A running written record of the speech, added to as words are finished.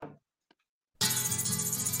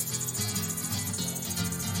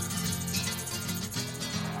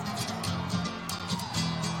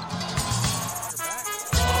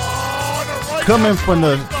Coming from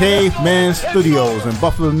the Caveman Studios in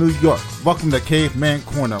Buffalo, New York. Welcome to Caveman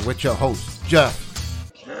Corner with your host,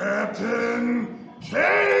 Jeff. Captain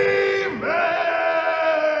Caveman!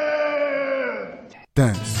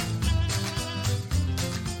 Thanks.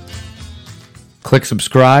 Click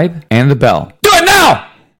subscribe and the bell. Do it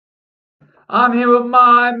now! I'm here with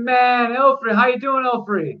my man, Ilfrey. How you doing,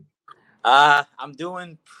 Ilfrey? I'm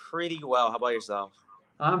doing pretty well. How about yourself?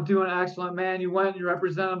 I'm doing excellent, man. You went and you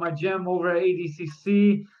represented my gym over at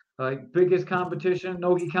ADCC, like biggest competition,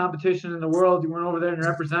 Nogi competition in the world. You went over there and you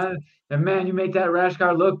represented, and man, you make that rash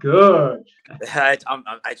guard look good. I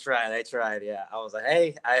tried. Yeah, I was like,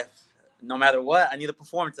 hey, no matter what, I need to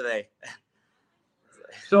perform today.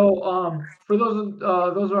 So, for those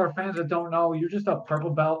of our fans that don't know, you're just a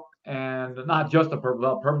purple belt, and not just a purple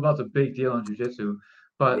belt. Purple belt's a big deal in jiu-jitsu,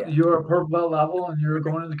 but Yeah. you're a purple belt level, and you're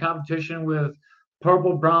going into competition with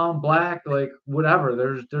purple, brown, black, like whatever.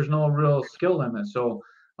 There's no real skill limit. So,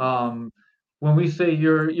 when we say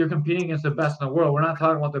you're competing against the best in the world, we're not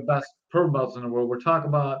talking about the best purple belts in the world. We're talking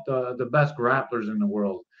about the best grapplers in the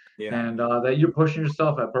world, Yeah. and that you're pushing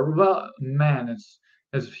yourself at purple belt. Man, it's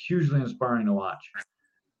hugely inspiring to watch.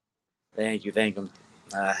 Thank you.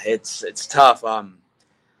 It's tough. I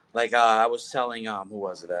was telling who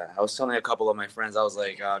was it? I was telling a couple of my friends. I was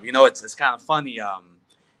like, it's kind of funny.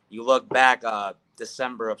 You look back,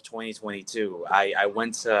 December of 2022. I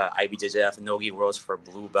went to IBJJF Nogi Worlds for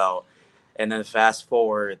blue belt, and then fast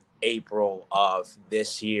forward April of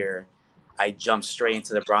this year, I jumped straight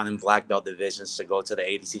into the brown and black belt divisions to go to the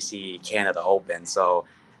ADCC Canada Open. So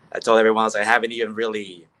I told everyone, I haven't even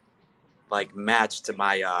really matched to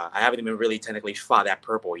my. I haven't even really technically fought at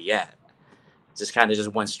purple yet. Just kind of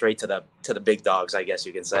just went straight to the big dogs, I guess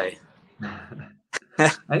you can say.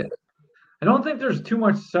 I don't think there's too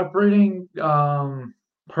much separating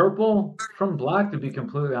purple from black, to be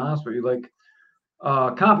completely honest with you. Like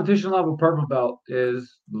competition level purple belt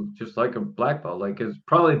is just like a black belt. Like it's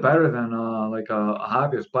probably better than like a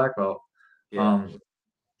hobbyist black belt. Yeah.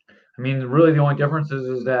 I mean, really the only difference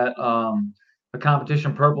is that a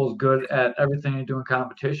competition purple is good at everything you do in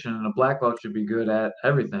competition, and a black belt should be good at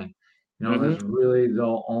everything. That's really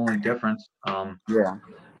the only difference. Yeah.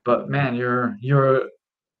 But man, you're.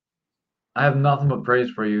 I have nothing but praise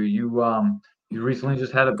for you. You recently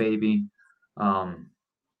just had a baby. Not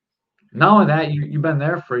only that, you've been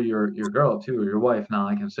there for your girl too, or your wife. Now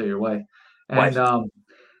I can say your wife. And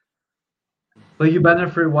but you've been there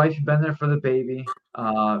for your wife. You've been there for the baby.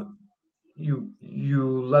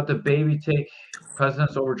 You let the baby take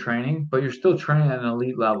precedence over training, but you're still training at an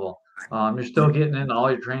elite level. You're still getting in all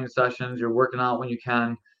your training sessions. You're working out when you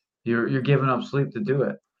can. You're giving up sleep to do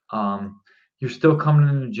it. You're still coming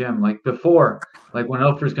in the gym like before. Like when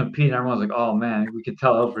Ilfrey's competing, everyone's like, "Oh man, we could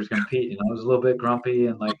tell Ilfrey's competing." I was a little bit grumpy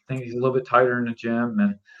and like think he's a little bit tighter in the gym.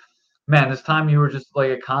 And man, this time you were just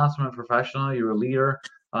like a consummate professional. You were a leader.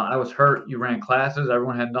 I was hurt. You ran classes.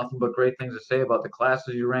 Everyone had nothing but great things to say about the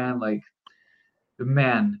classes you ran. Like,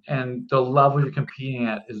 man, and the level you're competing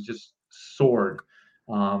at is just soared.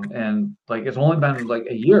 And like it's only been like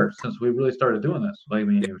a year since we really started doing this, like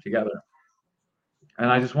me and you together. And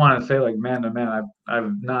I just want to say, like, man to man,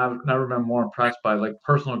 I've never been more impressed by like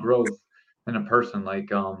personal growth in a person.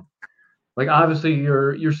 Like obviously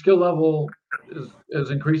your skill level is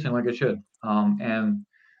increasing like it should. And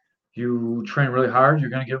you train really hard, you're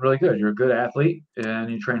gonna get really good. You're a good athlete and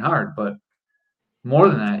you train hard, but more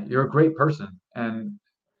than that, you're a great person. And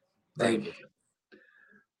like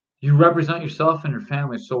you represent yourself and your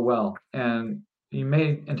family so well, and you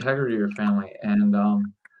made integrity of your family. And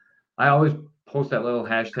I always post that little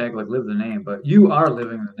hashtag like live the name, but you are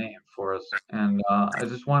living the name for us. And I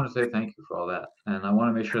just want to say thank you for all that. And I want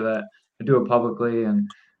to make sure that I do it publicly and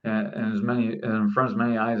as many and in front of as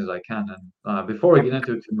many eyes as I can. And before we get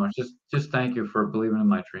into it too much, just thank you for believing in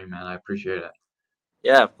my dream, man. I appreciate it.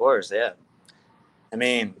 Yeah, of course. Yeah. I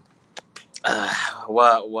mean,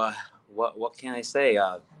 what can I say?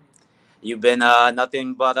 You've been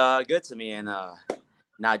nothing but good to me, and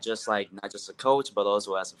not just a coach, but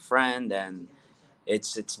also as a friend. And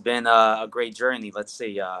it's been a great journey. Let's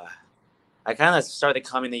see. I kind of started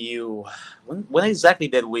coming to you. When exactly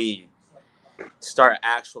did we start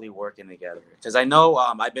actually working together? Because I know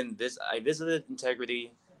I visited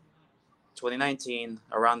Integrity 2019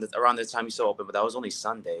 around the time you still open, but that was only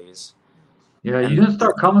Sundays. Yeah, you didn't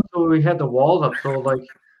start coming till we had the walls up till like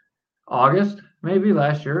August, maybe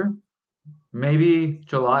last year, maybe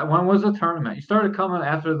July. When was the tournament? You started coming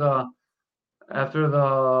after the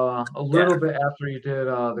a little bit after you did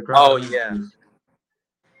the ground. Oh yeah.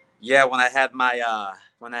 Yeah, when I had my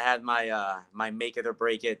my make it or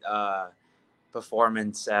break it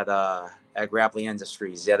performance at Grappling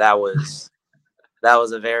Industries. Yeah, that was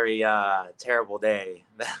a very terrible day.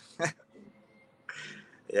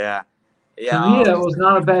 Yeah, To yeah, me, that was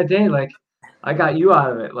not a bad day. Like, I got you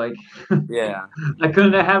out of it. Like, yeah, I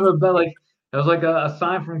couldn't have it, but like, it was like a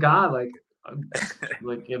sign from God. Like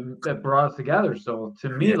it brought us together. So to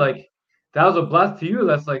me, yeah, like, that was a bless to you.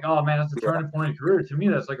 That's like, oh man, that's a yeah, turning point in your career. To me,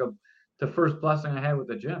 that's like the first blessing I had with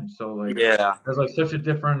the gym. So like, yeah, there's like such a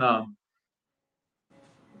different,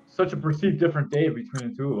 such a perceived different day between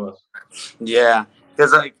the two of us. yeah.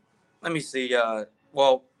 Because like, let me see.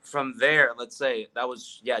 Well, from there, let's say that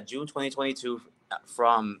was June 2022.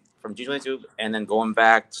 From June 22, and then going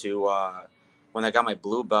back to when I got my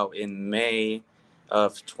blue belt in May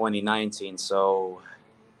of 2019. So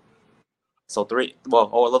a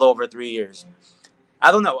little over 3 years.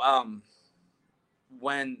 I don't know.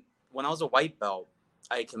 When I was a white belt,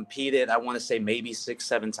 I competed. I want to say maybe 6,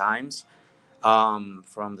 7 times. From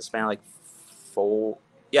the span of like 4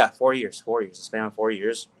 years. 4 years. The span of 4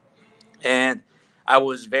 years, and I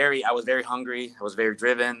was very hungry. I was very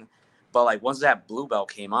driven, but like once that blue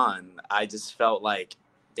belt came on, I just felt like,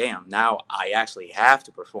 damn, now I actually have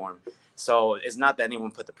to perform. So it's not that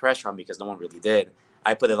anyone put the pressure on me because no one really did.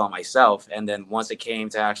 I put it on myself, and then once it came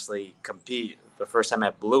to actually compete, the first time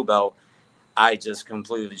at blue belt, I just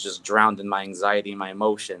completely just drowned in my anxiety and my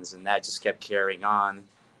emotions, and that just kept carrying on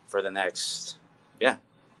for the next, yeah,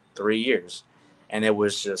 3 years. And it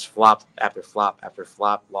was just flop after flop after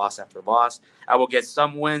flop, loss after loss. I will get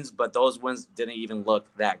some wins, but those wins didn't even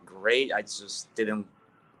look that great. I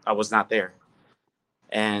was not there.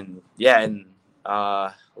 And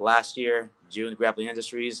last year, June, Grappling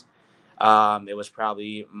Industries, it was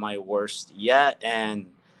probably my worst yet. And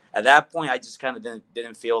at that point, I just kind of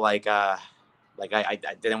didn't feel like I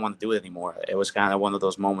didn't want to do it anymore. It was kind of one of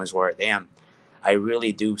those moments where, damn, I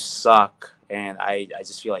really do suck, and I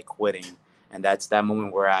just feel like quitting. And that's that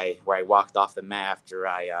moment where I walked off the mat after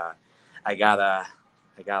I got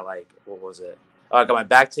like, what was it? Oh, I got my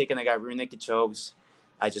back taken. I got rear naked chokes.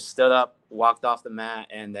 I just stood up, walked off the mat,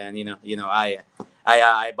 and then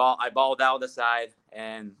I balled out the side.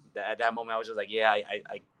 And at that moment, I was just like, yeah,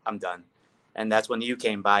 I'm done. And that's when you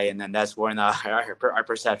came by, and then that's when our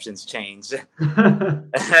perceptions changed.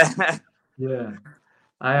 Yeah.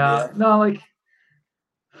 Yeah. No, like,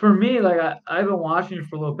 for me, like, I've been watching you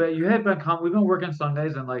for a little bit. You had been we've been working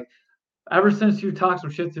Sundays, and like, ever since you talked some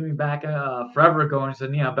shit to me back forever ago and you said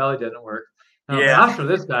Neon Belly didn't work. And I was like, Yeah. I'll show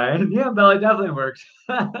this guy. And Neon Belly definitely works.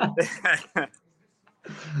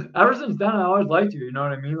 Ever since then, I always liked you. You know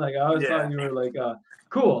what I mean? Like, I always Yeah. thought you were like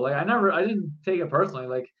cool. Like, I didn't take it personally.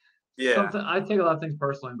 Like, Yeah. sometimes I take a lot of things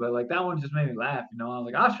personally, but like that one just made me laugh. You know, I was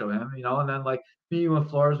like, I'll show him. You know, and then like me, you and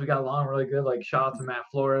Flores, we got along really good. Like, shout out to Matt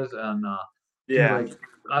Flores, and dude, Yeah. like,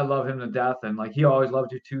 I love him to death, and like he always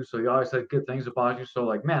loved you too. So he always said good things about you. So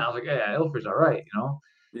like, man, I was like, yeah, Ilford's all right. You know,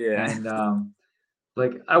 Yeah. and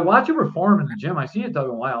like, I watch you perform in the gym. I see it Doug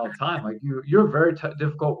and White all the time. Like, you're a very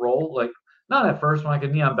difficult role. Like, not at first when I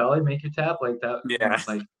could Neon Belly make you tap like that. Yeah.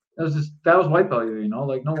 Like, that was white belt. You know,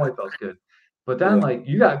 like no white belt's good. But then Yeah. like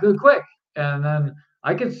you got good quick, and then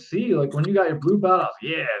I could see like when you got your blue belt, I was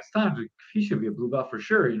like, yeah, it's time to. He should be a blue belt for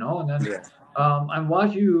sure. You know, and then Yeah. I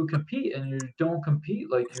watch you compete, and you don't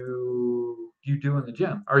compete like you do in the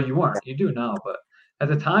gym, or you weren't. You do now, but at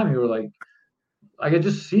the time you were like. I could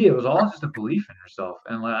just see it was all just a belief in yourself,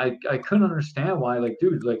 and like I couldn't understand why. Like,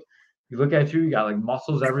 dude, like you look at you, you got like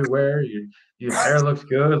muscles everywhere. Your hair looks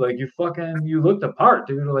good. Like you look the part,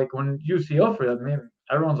 dude. Like when you see Alfred, I mean,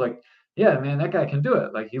 everyone's like, yeah, man, that guy can do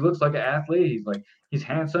it. Like he looks like an athlete. He's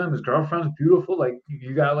handsome. His girlfriend's beautiful. Like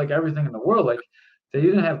you got like everything in the world. Like they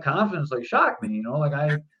didn't have confidence. Like shocked me. You know, like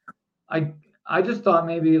I I just thought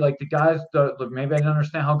maybe like the guys, maybe I didn't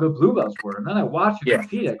understand how good blue belts were. And then I watched you Yeah.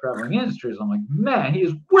 compete at Grappling Industries. I'm like, man, he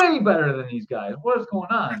is way better than these guys. What is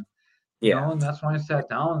going on? You Yeah. know, and that's when I sat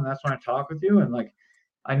down and that's when I talked with you. And like,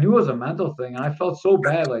 I knew it was a mental thing. And I felt so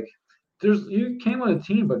bad. Like, you came with a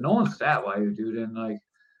team, but no one sat by you, dude. And like,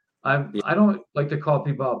 Yeah. I don't like to call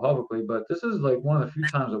people out publicly, but this is like one of the few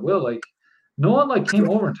times I will. Like, no one like came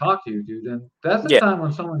over and talked to you, dude. And that's the Yeah. time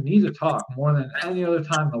when someone needs to talk more than any other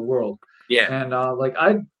time in the world. Yeah. And like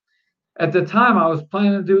at the time I was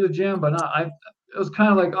planning to do the gym, but it was kind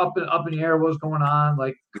of like up in the air what was going on.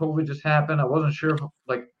 Like COVID just happened. I wasn't sure if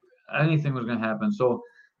like anything was gonna happen. So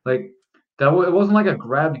like it wasn't like a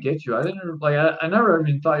grab to get you. I didn't like I never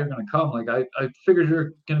even thought you were gonna come. Like I figured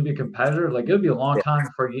you're gonna be a competitor. Like it'll be a long Yeah. time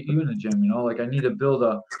before I get you in the gym, you know. Like I need to build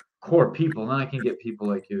a core people, and then I can get people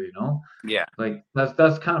like you know. Yeah. Like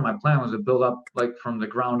that's kind of my plan was to build up like from the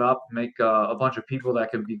ground up, make a bunch of people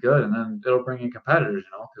that could be good, and then it'll bring in competitors,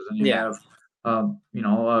 you know, because then you Yeah. have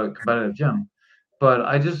a competitive gym. But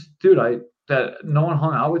I just, dude, that no one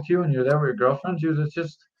hung out with you and you're there with your girlfriend. It's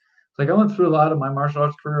just like I went through a lot of my martial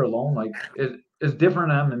arts career alone. Like it's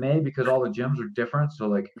different in MMA because all the gyms are different. So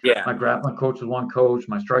like Yeah. my grappling coach is one coach,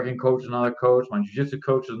 my striking coach is another coach, my jiu-jitsu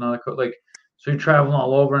coach is another coach. Like so you're traveling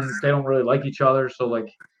all over and they don't really like each other. So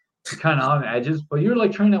like you're kind of on the edges, but you're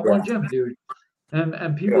like training at one gym, dude.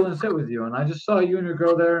 And people didn't sit with you. And I just saw you and your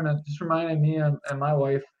girl there, and it just reminded me and my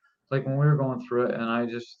wife, like when we were going through it. And I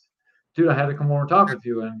just, dude, I had to come over and talk with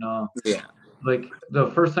you. And Yeah. like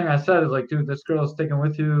the first thing I said is like, dude, this girl's sticking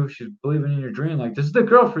with you. She's believing in your dream. Like this is the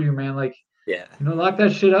girl for you, man. Like, Yeah. lock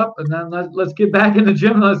that shit up, and then let's get back in the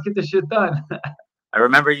gym and let's get this shit done. I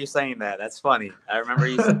remember you saying that. That's funny. I remember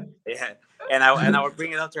you saying, yeah. And I would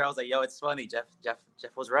bring it up to her. I was like, yo, it's funny. Jeff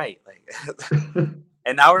was right. Like,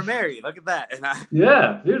 and now we're married. Look at that. And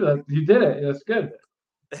yeah, dude, you did it. That's good.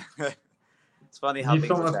 It's funny You how need things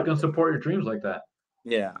someone that's happen. gonna support your dreams like that.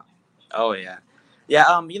 Yeah. Oh yeah.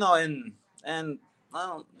 Yeah. And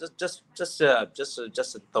well, just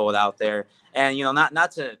to throw it out there, and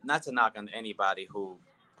not to knock on anybody who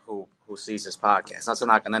sees this podcast, not to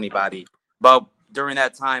knock on anybody, but during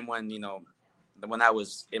that time when when I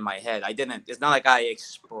was in my head, it's not like I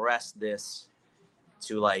expressed this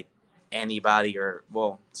to like anybody or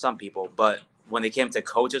some people, but when it came to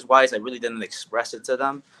coaches wise, I really didn't express it to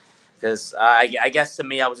them because I guess to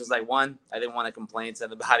me I was just like, one, I didn't want to complain to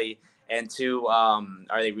anybody, and two, are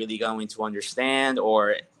they really going to understand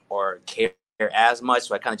or care as much?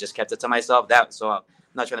 So I kind of just kept it to myself. I'm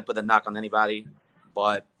not trying to put a knock on anybody,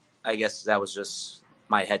 but I guess that was just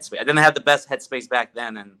my headspace. I didn't have the best headspace back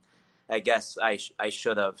then, and I guess I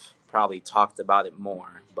should have probably talked about it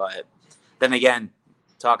more. But then again,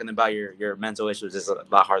 talking about your mental issues is a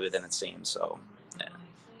lot harder than it seems. So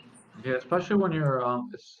Yeah, especially when you're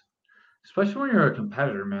a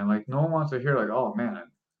competitor, man. Like no one wants to hear like, oh man,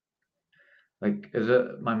 like is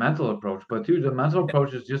it my mental approach? But dude, the mental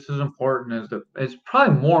approach is just as important as it's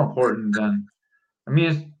probably more important than I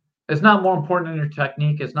mean it's not more important than your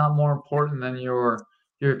technique, it's not more important than your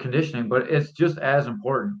conditioning, but it's just as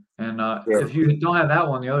important. And yeah, if you don't have that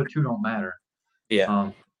one, the other two don't matter.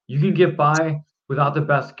 yeah, You can get by without the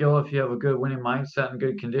best skill if you have a good winning mindset and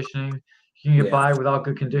good conditioning. You can get yeah, by without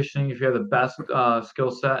good conditioning if you have the best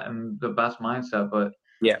skill set and the best mindset, but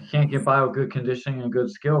yeah. you can't get by with good conditioning and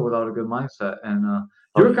good skill without a good mindset. And you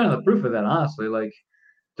Oh were yeah, kind of the proof of that, honestly. Like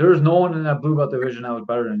there's no one in that blue belt division that was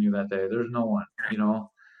better than you that day. There's no one,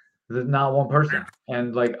 There's not one person.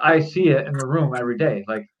 And like I see it in the room every day.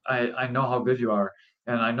 Like I know how good you are.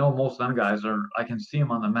 And I know most of them guys I can see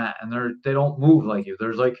them on the mat and they don't move like you.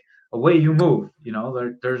 There's like a way you move,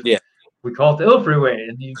 there's yeah, we call it the ill freeway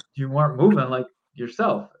and you weren't moving like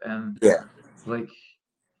yourself. And yeah. like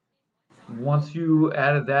once you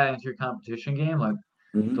added that into your competition game, like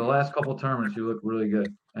Mm-hmm. the last couple tournaments, you look really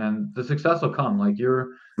good, and the success will come. Like Yeah.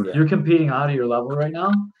 you're competing out of your level right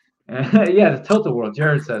now, and yeah, the tilt a world.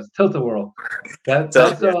 Jared says tilt a world. So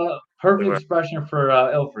That's a perfect expression for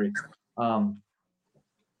Ilfrey. Um,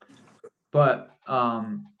 but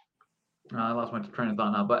I lost my train of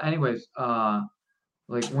thought now. But anyways,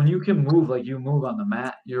 like when you can move like you move on the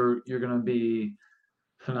mat, you're gonna be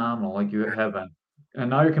phenomenal, like you have been. And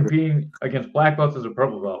now you're competing against black belts as a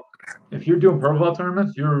purple belt. If you're doing purple belt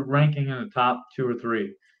tournaments, you're ranking in the top 2 or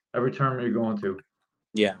 3 every tournament you're going to.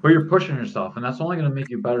 yeah. But you're pushing yourself, and that's only going to make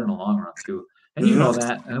you better in the long run too. And you know Mm-hmm.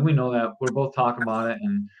 that, and we know that. We're both talking about it,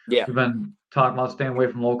 and Yeah. we've been talking about staying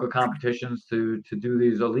away from local competitions to do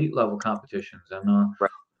these elite level competitions. And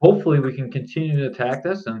Right. hopefully, we can continue to attack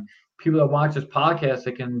this, and people that watch this podcast,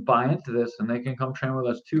 they can buy into this, and they can come train with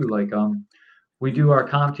us too. Like we do our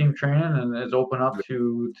comp team training and it's open up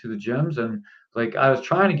to the gyms, and like I was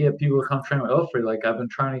trying to get people to come train with Ilfrey. Like I've been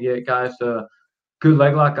trying to get guys to good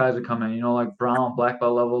leg lock guys to come in, like brown black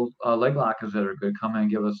belt level leg lockers that are good come in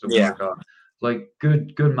and give us some Yeah. workout. Like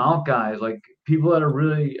good mount guys, like people that are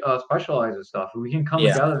really specialized in stuff. We can come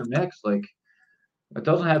Yeah. together and mix. Like it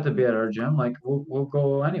doesn't have to be at our gym. Like we'll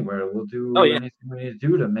go anywhere. We'll Oh do yeah. anything we need to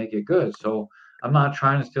do to make it good. So I'm not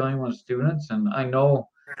trying to steal anyone's students, and I know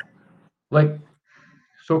like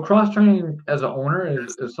so cross training as an owner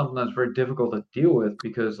is something that's very difficult to deal with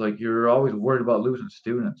because like you're always worried about losing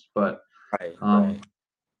students. But Right. Right. um,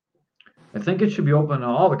 I think it should be open to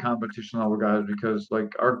all the competition level guys because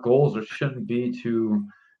like our goals shouldn't be to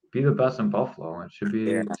be the best in Buffalo. It should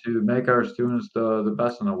Yeah. be to make our students the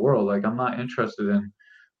best in the world. Like I'm not interested in,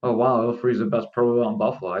 oh wow, Ilfrey's the best pro belt in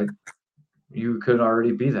Buffalo. You could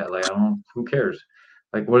already be that. Like I don't know, who cares?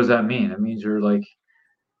 Like what does that mean? It means you're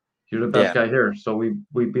the best Yeah. guy here. So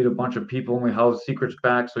we beat a bunch of people and we held secrets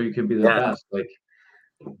back so you could be the Yeah. best. Like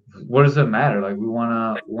what does it matter? Like we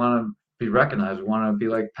wanna be recognized. We want to be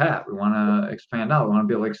like Pat. We want to expand out. We want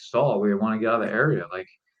to be like Saul. We want to get out of the area. Like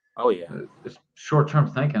Oh yeah. it's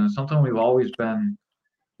short-term thinking. It's something we've always been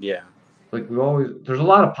Yeah. like. There's a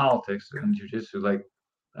lot of politics in jiu-jitsu. Like,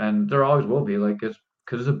 and there always will be. Like it's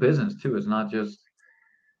because it's a business too. It's not just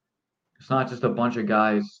a bunch of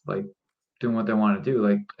guys like doing what they want to do.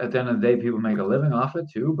 Like at the end of the day, people make a living off it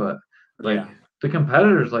too. But like Yeah. the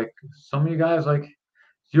competitors, like some of you guys, like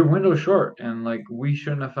your window's short, and like we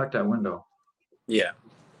shouldn't affect that window. Yeah.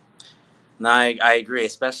 No, I agree,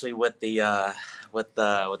 especially with the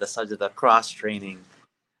subject of cross training.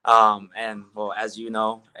 And well, as you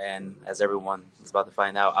know, and as everyone is about to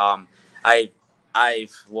find out, I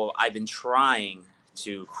I've been trying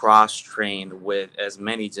to cross train with as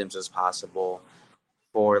many gyms as possible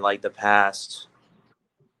for like the past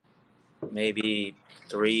maybe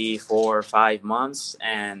 3, 4, 5 months,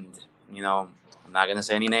 and I'm not gonna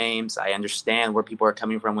say any names. I understand where people are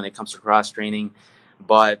coming from when it comes to cross training,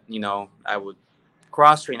 but I would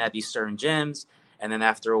cross train at these certain gyms, and then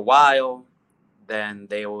after a while, then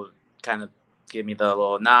they will kind of give me the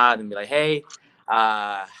little nod and be like, "Hey,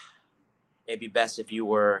 uh, it'd be best if you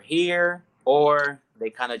were here," or they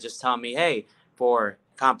kind of just tell me, "Hey, for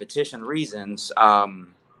competition reasons,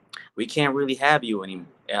 we can't really have you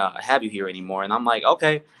here anymore." And I'm like,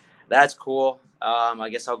 "Okay, that's cool. I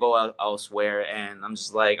guess I'll go elsewhere." And I'm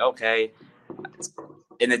just like, "Okay."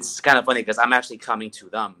 And it's kind of funny because I'm actually coming to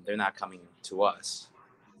them; they're not coming to us.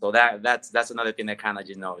 So that's another thing that kind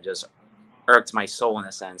of just irked my soul in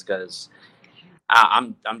a sense, because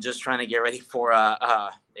I'm just trying to get ready for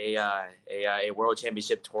a world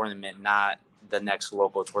championship tournament, not the next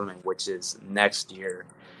local tournament, which is next year.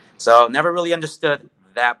 So never really understood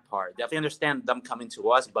that part. Definitely understand them coming to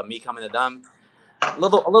us, but me coming to them, a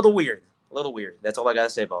little weird, a little weird. That's all I gotta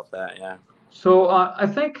say about that. Yeah. So I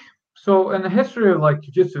think so in the history of like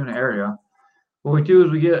jiu-jitsu in the area, what we do is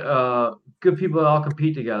we get good people that all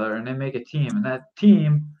compete together and they make a team, and that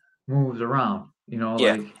team moves around.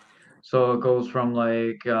 Yeah. Like so it goes from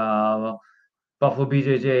like Buffalo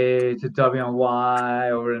BJJ to WNY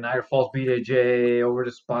over to Niagara Falls BJJ over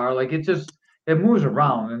to Spar. Like it moves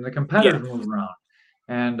around, and the Yeah. competitors move around,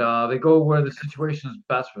 and they go where the situation is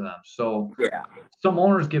best for them. So Yeah. some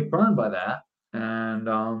owners get burned by that, and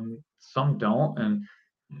some don't, and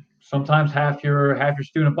sometimes half your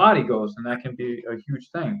student body goes, and that can be a huge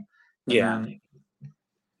thing. And Yeah. then,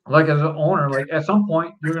 like as an owner, like at some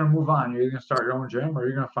point you're gonna move on. You're either gonna start your own gym or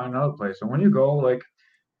you're gonna find another place. And when you go, like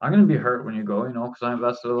I'm gonna be hurt when you go, because I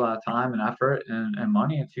invested a lot of time and effort and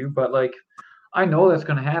money into you. But like I know that's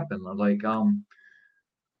gonna happen. Like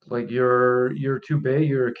you're too big,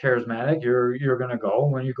 you're charismatic, you're gonna go.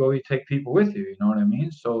 When you go, you take people with you. You know what I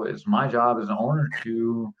mean? So it's my job as an owner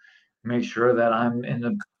to make sure that I'm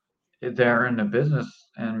there in the business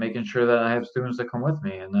and making sure that I have students that come with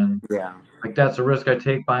me. And then Yeah. like that's a risk I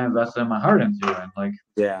take by investing my heart into it. Like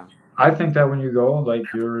Yeah. I think that when you go,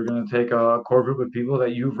 like you're gonna take a core group of people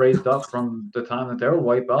that you've raised up from the time that they were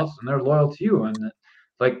white belts and they're loyal to you. And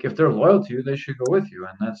like if they're loyal to you, they should go with you.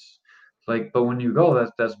 And that's like, but when you go,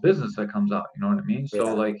 that's business that comes out. You know what I mean? So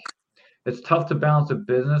Yeah. like it's tough to balance the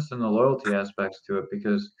business and the loyalty aspects to it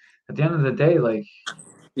because at the end of the day, like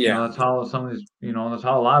Yeah. that's how some of these, that's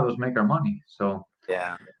how a lot of us make our money. So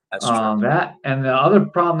Yeah. That's true. that and the other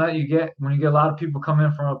problem that you get when you get a lot of people come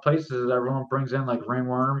in from other places is everyone brings in like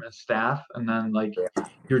ringworm and staff, and then like Yeah.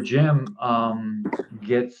 your gym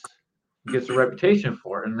gets a reputation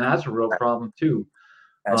for it, and that's a real problem too.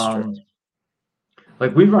 That's true. Um,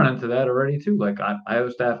 like we've run into that already too. Like I have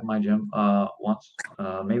a staff in my gym once,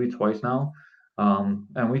 maybe twice now.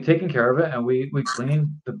 And we taken care of it and we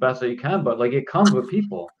clean the best that you can, but like it comes with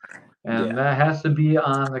people. And Yeah. that has to be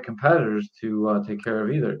on the competitors to take care of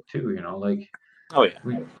either too, like Oh yeah.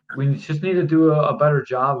 we just need to do a better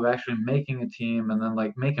job of actually making a team and then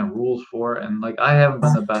like making rules for it. And like I haven't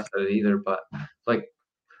been the best at it either, but like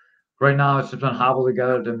right now it's just been hobbled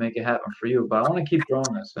together to make it happen for you. But I want to keep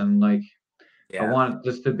growing this and like I Yeah. want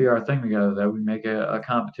this to be our thing together, that we make a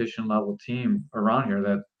competition level team around here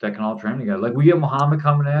that can all train together. Like we get Muhammad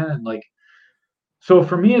coming in and like so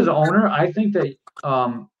for me as an owner, I think that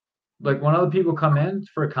like when other people come in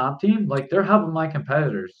for a comp team, like they're helping my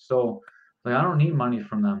competitors. So like I don't need money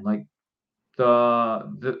from them. Like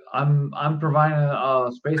I'm providing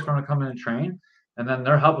a space for them to come in and train, and then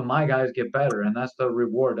they're helping my guys get better, and that's the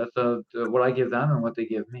reward. That's the what I give them and what they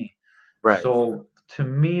give me. Right. So to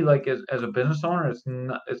me, like as a business owner,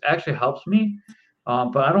 it actually helps me.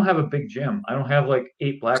 But I don't have a big gym. I don't have like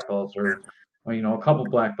 8 black belts or a couple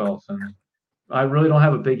black belts, and I really don't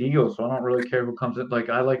have a big ego, so I don't really care who comes in. Like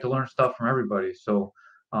I like to learn stuff from everybody. So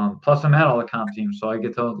Plus, I'm at all the comp teams, so I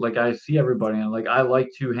get to like I see everybody, and like I like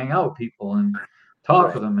to hang out with people and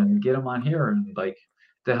talk with them and get them on here, and like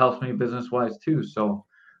that helps me business wise too. So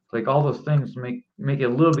like all those things make it a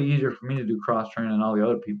little bit easier for me to do cross training than all the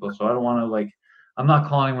other people. So I don't want to like I'm not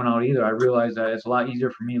calling anyone out either. I realize that it's a lot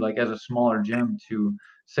easier for me like as a smaller gym to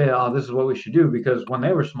say, oh, this is what we should do because when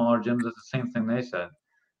they were smaller gyms, it's the same thing they said.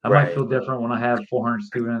 I might feel different when I have 400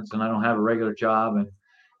 students and I don't have a regular job and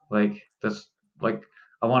like this like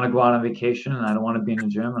I want to go out on vacation and I don't want to be in the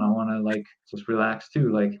gym and I want to like just relax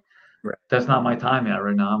too. Like that's not my time yet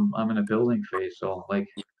right now. I'm in a building phase, so like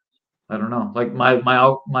I don't know. Like my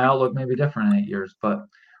outlook may be different in 8 years, but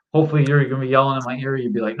hopefully you're gonna be yelling in my ear.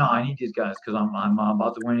 You'd be like, no, I need these guys because I'm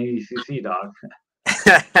about to win ADCC, dog.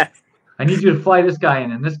 I need you to fly this guy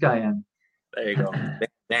in and this guy in. There you go.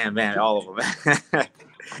 Damn, man, all of them.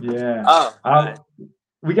 Yeah. Oh,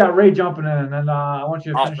 we got Ray jumping in, and then I want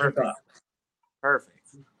you to finish your thought. Perfect.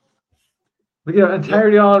 We get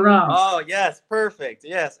entirety all around. Oh, yes, perfect.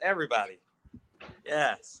 Yes, everybody.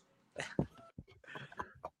 Yes.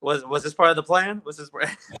 Was this part of the plan? Was this?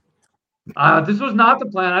 This was not the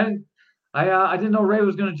plan. I didn't know Ray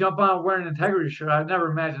was going to jump on wearing an integrity shirt. I'd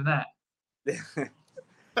never imagined that.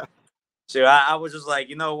 So I was just like,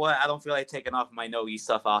 you know what? I don't feel like taking off my no-gi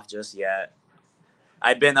stuff off just yet.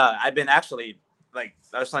 I've been actually like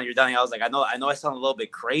I was telling you, Danny. I was like, I know I sound a little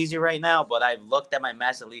bit crazy right now, but I've looked at my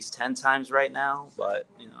match at least 10 times right now. But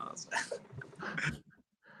you know,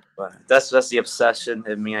 but that's the obsession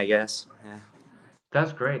in me, I guess. Yeah.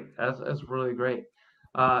 That's great. That's really great.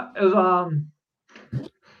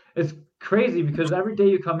 It's crazy because every day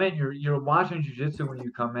you come in, you're watching jiu-jitsu when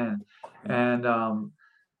you come in, and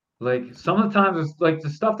like some of the times it's like the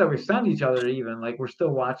stuff that we send each other even like we're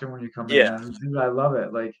still watching when you come in. And dude, I love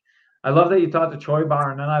it. Like I love that you taught the Choi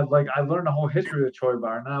bar and then I learned the whole history of the Choi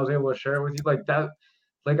bar and then I was able to share it with you like that.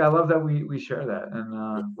 Like I love that we share that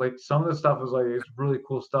and like some of the stuff is like it's really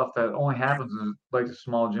cool stuff that only happens in like a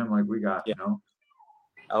small gym like we got, you know.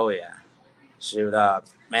 Oh yeah. Shoot,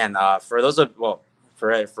 man. For those of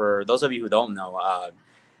for those of you who don't know,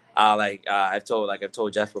 I've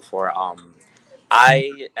told Jeff before.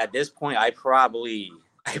 I at this point I probably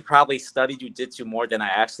studied jiu-jitsu more than I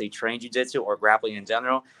actually trained jiu-jitsu or grappling in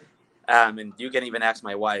general. And you can even ask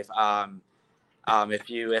my wife. If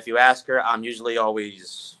you ask her, I'm usually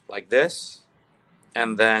always like this,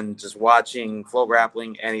 and then just watching flow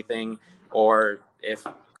grappling, anything, or if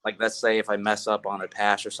like let's say if I mess up on a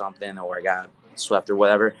pass or something, or I got swept or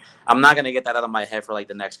whatever, I'm not gonna get that out of my head for like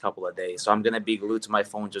the next couple of days. So I'm gonna be glued to my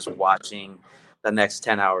phone just watching the next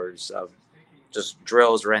 10 hours of just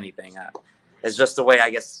drills or anything. It's just the way I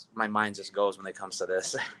guess my mind just goes when it comes to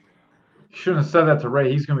this. You shouldn't have said that to Ray.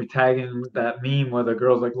 He's gonna be tagging that meme where the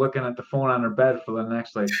girl's like looking at the phone on her bed for the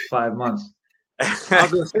next like 5 months. I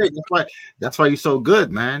was gonna say that's why you're so good,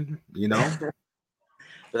 man. You know.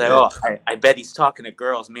 Like, oh, I bet he's talking to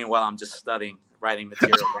girls. Meanwhile, I'm just studying, writing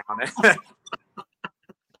material down.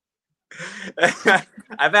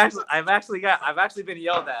 I've actually been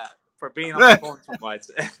yelled at for being on the phone too much.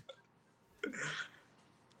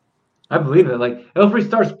 I believe it. Like Ilfrey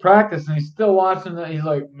starts practice and he's still watching that. He's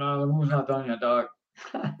like, "No, the move's not done yet, dog."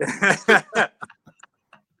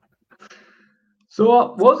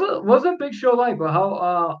 So was a big show like? But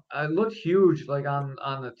how it looked huge like on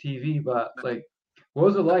the TV, but like what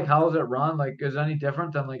was it like? How was it run? Like is it any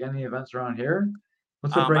different than like any events around here?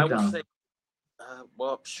 What's the breakdown?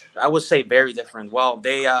 I would say very different. Well,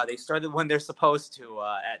 they started when they're supposed to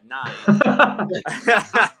at 9.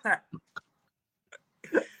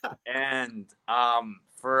 And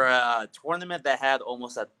for a tournament that had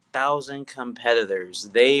almost 1,000 competitors,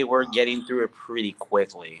 they were getting through it pretty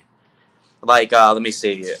quickly. Like let me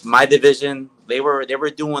see, my division, they were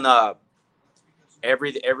doing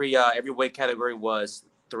every weight category was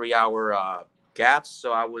 3-hour gaps.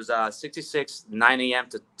 So I was 66 9 a.m.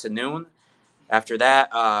 to noon. After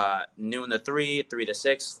that, noon to 3 to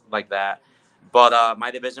 6, like that. But my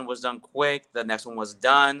division was done quick. The next one was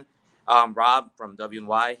done. Rob from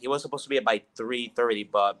WNY, he was supposed to be up by 3:30,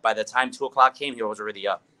 but by the time 2 o'clock came, he was already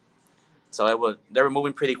up. So they were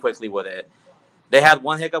moving pretty quickly with it. They had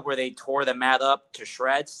one hiccup where they tore the mat up to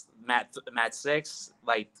shreds, mat 6.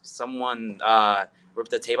 Like someone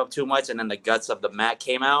ripped the tape up too much, and then the guts of the mat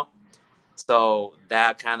came out. So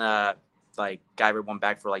that kind of like got everyone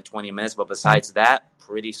back for like 20 minutes. But besides that,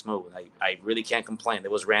 pretty smooth. I really can't complain.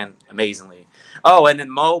 It was ran amazingly. Oh, and then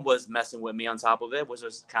Mo was messing with me on top of it, which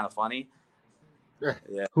was kind of funny.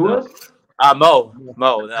 Yeah. Who was? Mo.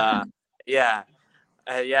 Yeah.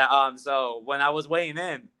 So when I was weighing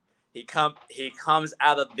in, he comes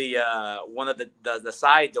out of the one of the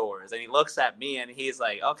side doors, and he looks at me, and he's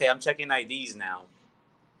like, "Okay, I'm checking IDs now."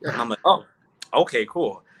 And I'm like, "Oh, okay,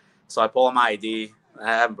 cool." So I pull out my ID. I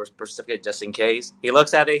have a birth certificate just in case. He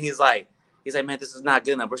looks at it. He's like, "Man, this is not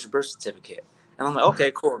good enough. Where's your birth certificate?" And I'm like,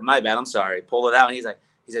 "Okay, cool. My bad. I'm sorry." Pull it out, and he's like,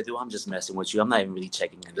 "Dude, I'm just messing with you. I'm not even really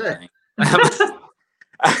checking anything."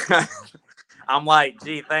 I'm like,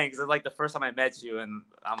 "Gee, thanks. It's like the first time I met you," and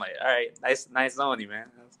I'm like, "All right, nice knowing you, man."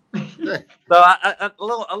 So a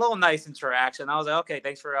little nice interaction. I was like, "Okay,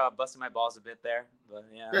 thanks for busting my balls a bit there." But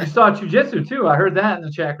yeah, You saw jujitsu too. I heard that in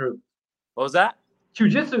the chat group. what was that?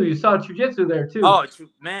 Jujitsu. You saw jujitsu there too. Oh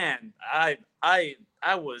man, I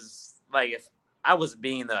was like, if I was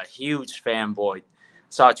being a huge fanboy,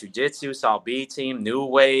 saw Jiu-Jitsu, saw B Team, New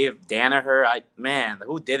Wave, Danaher.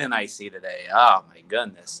 Who didn't I see today? Oh my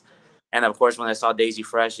goodness! And of course, when I saw Daisy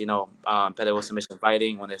Fresh, Pedal Submission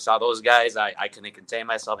Fighting. When I saw those guys, I couldn't contain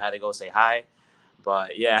myself. Had to go say hi.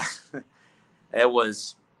 But yeah, it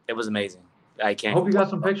was amazing. I can't. I hope you got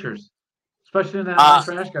some pictures, especially in that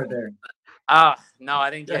trash guard there. No, I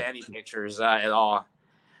didn't get any pictures at all.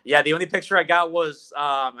 Yeah, the only picture I got was,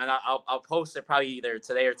 and I'll post it probably either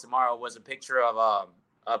today or tomorrow. Was a picture of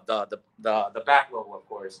the back row, of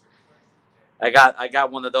course. I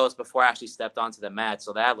got one of those before I actually stepped onto the mat,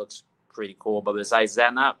 so that looks pretty cool. But besides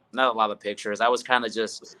that, not a lot of pictures. I was kind of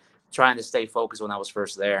just trying to stay focused when I was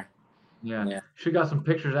first there. Yeah. She got some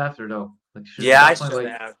pictures after though. Like, I should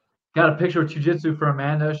have. Got a picture of jiu-jitsu for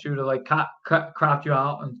Amanda. She would have like cropped you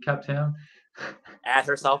out and kept him. Add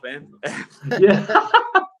herself in. Yeah.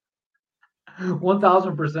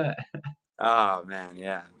 1000%. Oh man,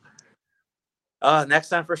 yeah. Next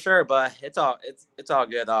time for sure, but it's all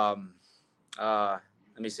good. Let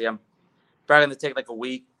me see. I'm probably gonna take like a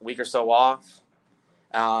week or so off.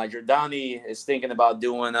 Jordani is thinking about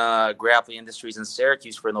doing Grappling Industries in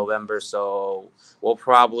Syracuse for November, so we'll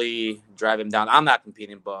probably drive him down. I'm not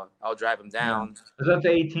competing, but I'll drive him down. Yeah. Is that the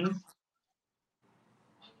 18th?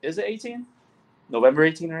 Is it 18? November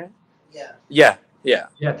 18, right? Yeah.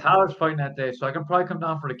 Yeah, Tyler's fighting that day, so I can probably come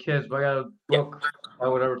down for the kids, but I gotta book by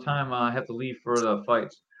whatever time I have to leave for the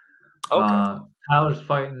fights. Okay. Tyler's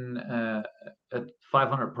fighting at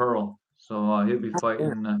 500 Pearl, so he'll be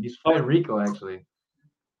fighting. He's fighting Rico actually.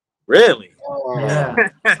 Really? Yeah.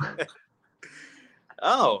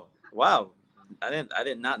 Oh wow! I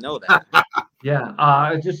did not know that. Yeah.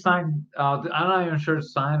 I just signed. I'm not even sure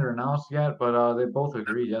it's signed or announced yet, but they both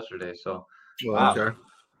agreed yesterday. So. Wow. Okay.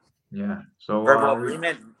 Yeah. So verbal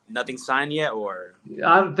agreement, nothing signed yet, or they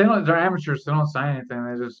don't. They're amateurs. They don't sign anything.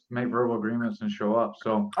 They just make verbal agreements and show up.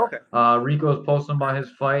 So okay. Rico's posting about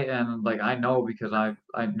his fight, and like I know because I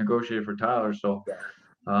negotiated for Tyler. So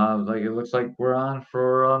like it looks like we're on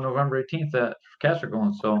for November 18th at Castro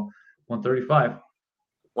going. So 135.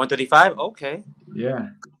 135. Okay. Yeah.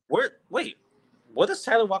 Wait, what does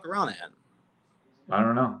Tyler walk around at? I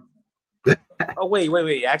don't know. Oh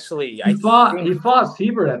wait. Actually, he fought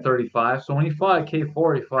Siebert at 35. So when he fought at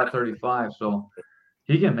K4, he fought 35. So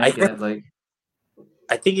he can make it. Like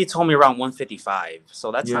I think he told me around 155.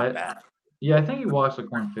 So that's not bad. Yeah, I think he walks like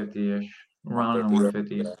 150-ish, around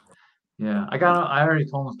 150. Yeah, I already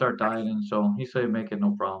told him to start dieting, so he said make it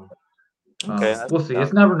no problem. Okay, we'll see.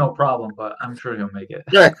 It's never no problem, but I'm sure he'll make it.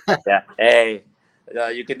 Yeah. Hey,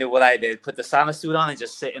 you can do what I did: put the sauna suit on and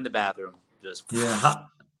just sit in the bathroom.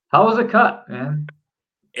 How was it cut, man?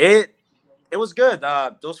 It was good.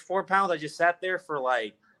 Those 4 pounds, I just sat there for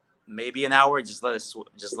like maybe an hour, just let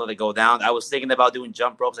it go down. I was thinking about doing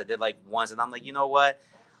jump ropes. I did like once, and I'm like, you know what?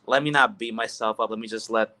 Let me not beat myself up. Let me just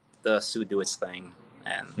let the suit do its thing.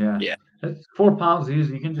 And yeah. It's 4 pounds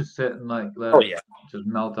easy. You can just sit and like let it just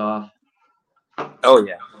melt off. Oh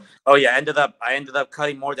yeah. I ended up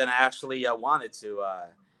cutting more than I actually wanted to.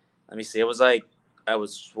 Let me see. It was like I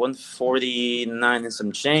was 149 and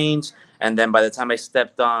some change, and then by the time I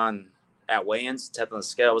stepped on at weigh-ins, stepped on the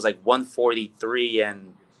scale, it was like 143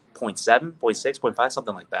 and 0.7, 0.6, 0.5,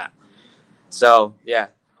 something like that. So yeah.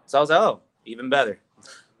 So I was like, oh, even better.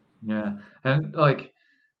 Yeah, and like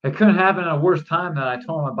it couldn't happen at a worse time than I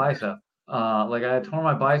tore my bicep. Like I tore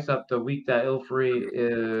my bicep the week that Ilfrey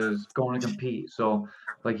is going to compete. So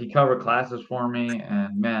like he covered classes for me,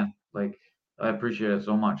 and man, like I appreciate it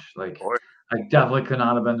so much. Like I definitely could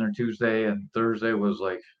not have been there Tuesday, and Thursday was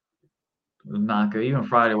like not good. Even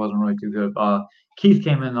Friday wasn't really too good. Keith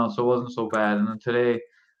came in though, so it wasn't so bad. And then today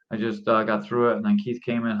I just got through it, and then Keith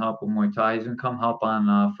came in help with Muay Thai. He's gonna come help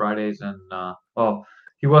on Fridays and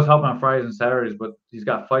he was helping on Fridays and Saturdays, but he's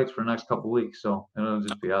got fights for the next couple weeks, so it'll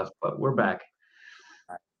just be us. But we're back.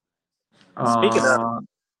 Speaking of,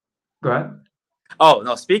 go ahead. Oh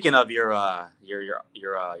no! Speaking of your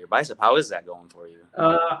bicep, how is that going for you?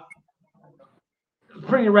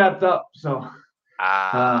 Pretty wrapped up, so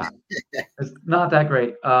Ah, it's not that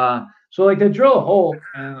great. So like they drill a hole,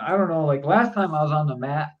 and I don't know. Like last time I was on the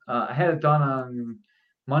mat, I had it done on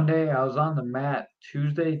Monday. I was on the mat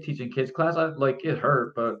Tuesday teaching kids class. Like it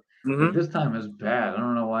hurt, but like mm-hmm. this time is bad. I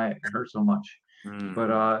don't know why it hurt so much, Mm,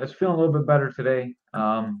 but it's feeling a little bit better today.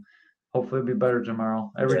 Hopefully it'll be better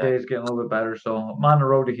tomorrow. Every yeah. day is getting a little bit better, so I'm on the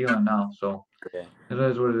road to healing now. So Okay. it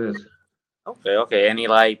is what it is. Okay. Okay. Any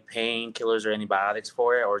like painkillers or antibiotics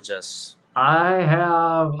for it, or just I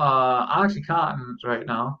have OxyContin right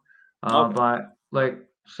now, okay? but like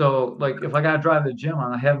if I gotta drive to the gym,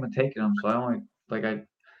 I haven't been taking them, so I only like I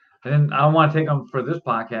don't want to take them for this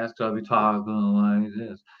podcast because I'll be talking like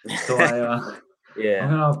this. So I'm Yeah.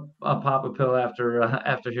 gonna pop a pill after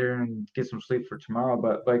after here and get some sleep for tomorrow.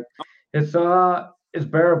 But like it's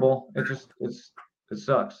bearable. It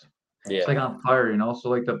sucks. It's like Yeah. on fire, you know. So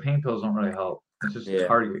like the pain pills don't really help. It's just Yeah.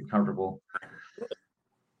 hard to get comfortable.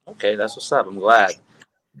 Okay, that's what's up. I'm glad.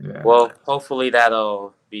 Yeah. Well, hopefully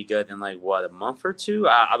that'll be good in like what, a month or two.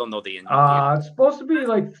 I don't know the It's supposed to be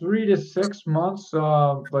like 3 to 6 months.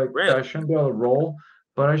 Like I really. shouldn't be able to roll,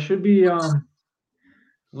 but I should be.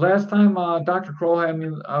 Last time Dr. Kroll had me,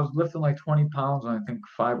 I was lifting like 20 pounds in I think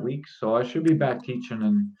 5 weeks, so I should be back teaching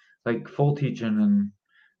and like full teaching in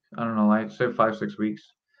I don't know, I'd say 5 6 weeks.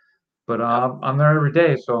 But Yep. I'm there every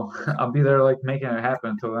day, so I'll be there like making it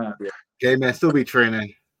happen until then. Yeah. Caveman still be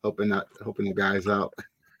training, helping the guys out.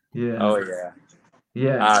 Yeah, Oh yeah.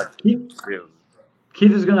 yeah. Keith, Shoot.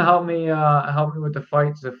 Keith is gonna help me with the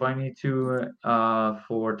fights if I need to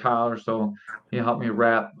for Tyler. So he'll help me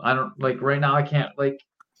wrap. I don't like right now. I can't like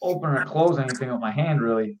open or close anything with my hand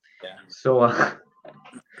really. Yeah. So uh,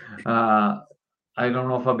 I don't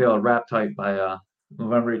know if I'll be able to wrap tight by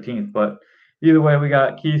November 18th. But either way, we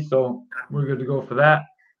got Keith, so we're good to go for that.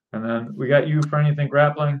 And then we got you for anything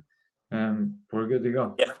grappling, and we're good to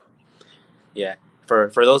go. Yeah. Yeah. For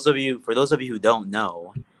those of you who don't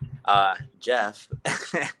know, Jeff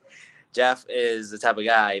Jeff is the type of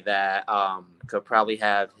guy that could probably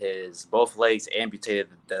have his both legs amputated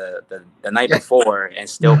the night before and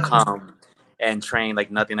still come and train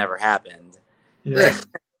like nothing ever happened. Yeah.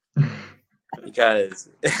 Because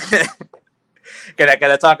can I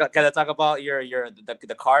talk about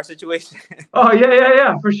the car situation? Oh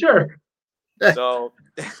yeah, for sure. So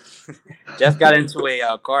Jeff got into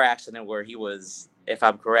a car accident where he was, if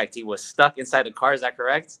I'm correct, he was stuck inside the car. Is that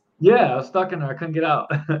correct? Yeah, I was stuck in there. I couldn't get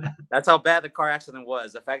out. That's how bad the car accident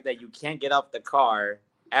was. The fact that you can't get out the car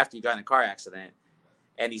after you got in a car accident,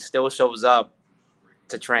 and he still shows up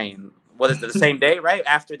to train. What is it? The same day, right?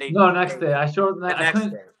 After they No, next day. I showed them the that I next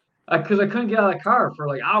couldn't day. because I couldn't get out of the car for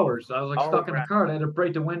like hours. I was like Oh, stuck in the crap. car. They had to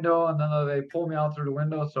break the window, and then they pulled me out through the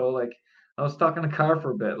window. So like I was stuck in the car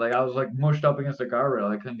for a bit. Like I was like mushed up against the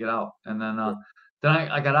guardrail. I couldn't get out. And then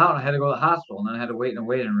I got out and I had to go to the hospital, and then I had to wait in a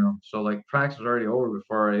waiting room. So like practice was already over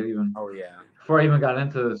Oh yeah. before I even got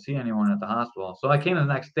into to see anyone at the hospital. So I came the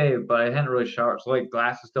next day, but I hadn't really showered. So like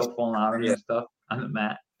glasses still falling out of me Yeah. and stuff on the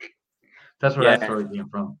mat. That's where that Yeah. story came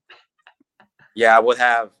from. Yeah, I would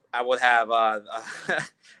have I would have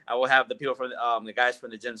the people from the guys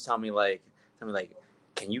from the gyms tell me like,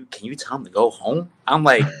 can you tell them to go home? I'm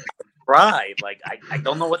like, right, like I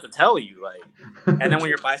don't know what to tell you, like. And then when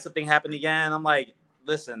your bicep thing happened again, I'm like,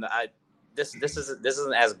 listen, this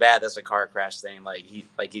isn't as bad as a car crash thing. Like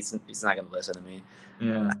he's not gonna listen to me.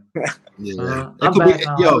 Yeah. Yeah, I'm back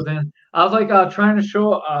now. I was like trying to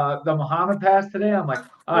show the Muhammad pass today. I'm like,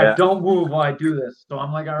 all right, Yeah. don't move while I do this. So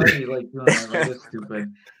I'm like already like doing it. Like it's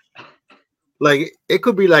stupid. like it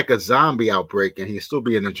could be like a zombie outbreak, and he'd still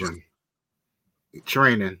be in the gym,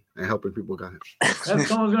 training and helping people guys. If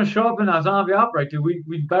someone's gonna show up in a zombie outbreak, dude,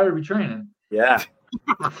 we better be training. Yeah.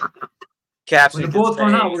 When Caption the can bullets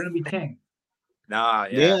run say, out, we're gonna be king. nah,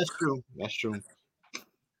 Yeah, that's true. That's true.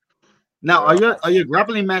 Now, are your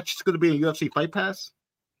grappling matches going to be a UFC Fight Pass?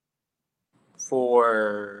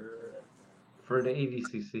 For the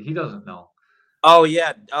ADCC, he doesn't know. oh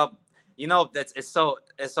yeah, you know it's so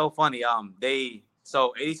funny.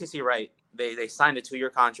 So ADCC, right? They signed a 2-year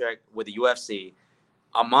contract with the UFC.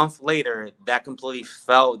 A month later, that completely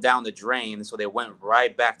fell down the drain. So they went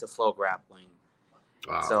right back to flow grappling.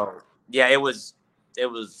 Wow. So yeah, it was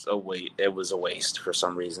a waste for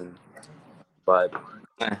some reason. But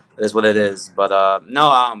it is what it is. But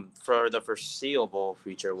no, for the foreseeable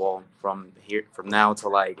future, well, from now to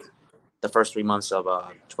like the first 3 months of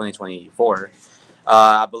 2024,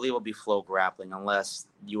 I believe it'll be flow grappling unless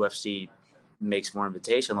UFC makes more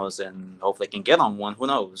invitationals and hopefully can get on one. Who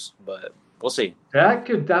knows? But we'll see. That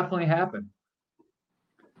could definitely happen.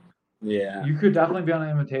 Yeah. You could definitely be on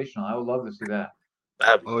an invitational. I would love to see that.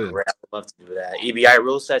 That'd be great. I'd love to do that. EBI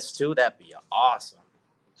rule sets too. That'd be awesome.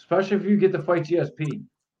 Especially if you get to fight GSP.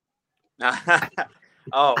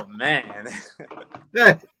 Oh man.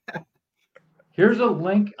 Here's a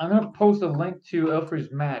link. I'm gonna post a link to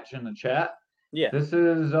Ilfrey's match in the chat. Yeah. This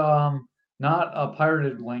is not a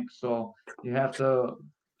pirated link, so you have to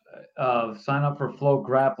sign up for Flow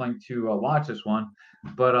Grappling to watch this one.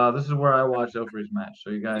 But this is where I watched Ilfrey's match, so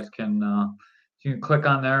you guys can click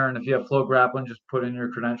on there, and if you have Flow Grappling, just put in your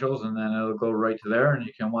credentials, and then it'll go right to there, and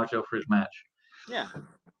you can watch Ilfrey's match. Yeah.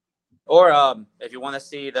 Or if you want to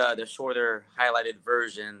see the shorter highlighted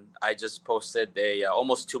version, I just posted a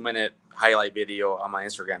almost 2-minute highlight video on my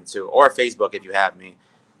Instagram too, or Facebook if you have me.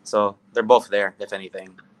 So they're both there, if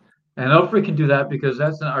anything. And Ilfrey can do that because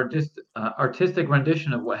that's an artistic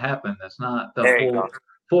rendition of what happened. That's not the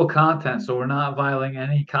full content, so we're not violating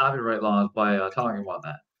any copyright laws by talking about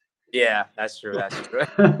that. Yeah, that's true. That's true.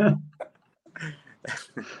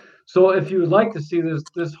 So if you would like to see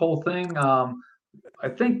this whole thing, I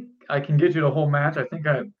think I can get you the whole match. I think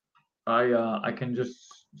I can just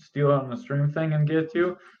steal it on the stream thing and get it to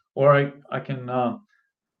you, or I can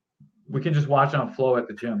we can just watch it on Flow at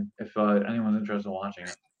the gym if anyone's interested in watching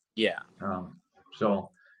it. Yeah. So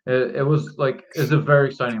it was it's a very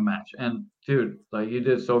exciting match, and dude, like you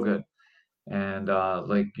did so good, and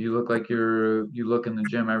like you look like you look in the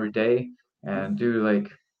gym every day, and dude,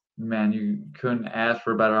 like man, you couldn't ask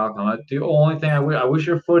for a better outcome. The only thing I wish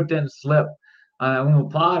your foot didn't slip on that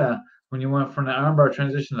omoplata when you went from the armbar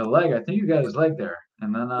transition to the leg. I think you got his leg there,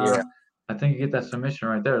 and then I think you get that submission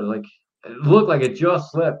right there. Like it looked like it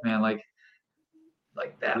just slipped, man. Like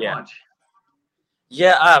that much.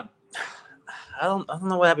 Yeah, I don't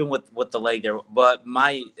know what happened with the leg there, but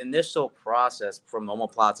my initial process from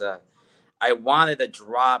omoplata, I wanted to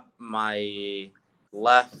drop my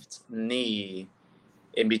left knee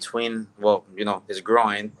in between, his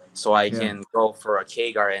groin, so I can go for a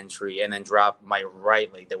K-guard entry and then drop my right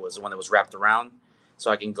leg. That was the one that was wrapped around, so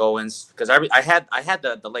I can go in because I had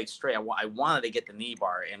the leg straight. I wanted to get the knee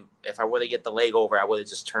bar, and if I were to get the leg over, I would have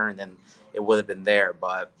just turned and it would have been there.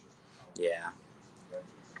 But yeah,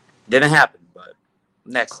 didn't happen. But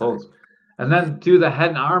next close. time. And then the head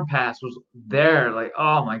and arm pass was there. Like,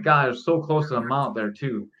 oh my god, it was so close to the mount there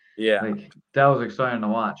too. Yeah, like that was exciting to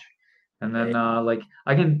watch. And then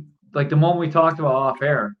I can the moment we talked about off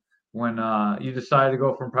air when you decided to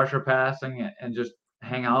go from pressure passing and just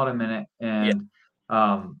hang out a minute and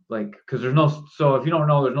because there's no, so if you don't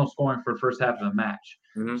know, there's no scoring for the first half of the match.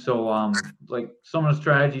 Mm-hmm. So some of the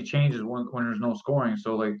strategy changes when there's no scoring.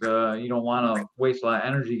 So you don't want to waste a lot of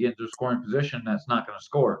energy getting to a scoring position that's not going to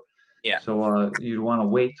score. Yeah. So you want to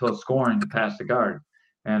wait till it's scoring to pass the guard.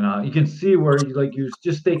 And you can see where you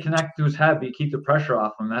just stay connected to his head, but you keep the pressure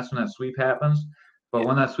off him. That's when that sweep happens. But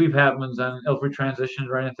when that sweep happens, then Ilfrey transitions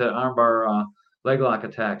right into the armbar leg lock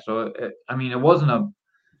attack. So it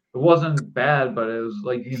wasn't bad, but it was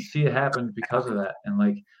like you can see it happen because of that. And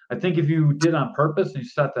I think if you did on purpose and you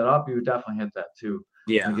set that up, you would definitely hit that too.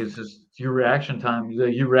 Yeah. It's just your reaction time.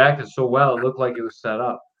 You reacted so well, it looked like it was set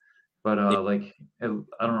up. But I don't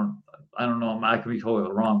know. I could be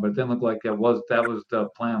totally wrong, but it didn't look like that was the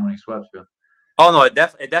plan when he swept you. Oh no, it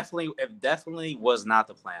definitely was not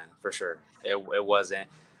the plan for sure. It wasn't.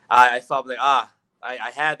 I felt like I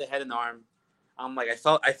had the head and arm. I'm like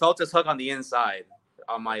I felt this hook on the inside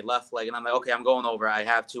on my left leg, and I'm like, okay, I'm going over. I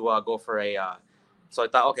have to go for a. So I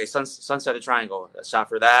thought, okay, sunset of triangle. A shot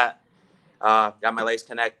for that. Got my legs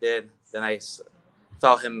connected. Then I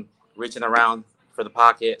felt him reaching around for the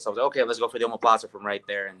pocket. So I was like, okay, let's go for the omoplata from right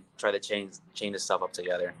there and try to chain this stuff up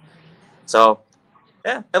together. So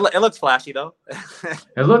yeah, it looks flashy though.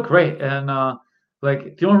 It looked great, and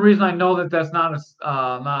the only reason I know that's not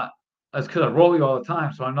because I roll you all the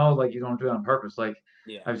time, so I know you don't do it on purpose.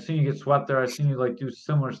 I've seen you get swept there. I've seen you do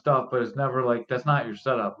similar stuff, but it's never that's not your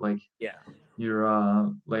setup. You're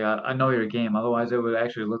I know your game. Otherwise, it would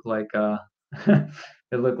actually look like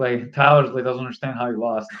it looked like Tyler's doesn't understand how he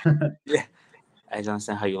lost. Yeah, I don't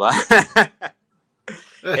understand how you lost.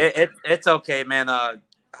 It's okay, man. How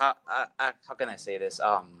can I say this?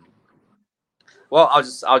 Well, I'll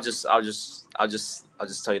just tell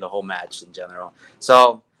you the whole match in general.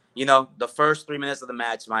 So, the first 3 minutes of the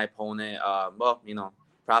match, my opponent,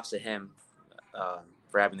 props to him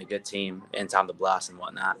for having a good team and time to blast and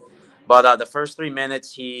whatnot. But the first 3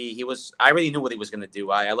 minutes, he was. I already knew what he was gonna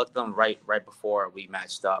do. I looked at him right before we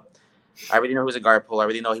matched up. I already know he was a guard pull. I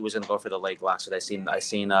already know he was gonna go for the leg lock. So I seen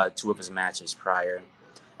 2 of his matches prior.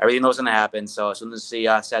 I already know what's gonna happen. So as soon as he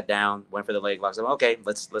sat down, went for the leg locks, I'm like, okay,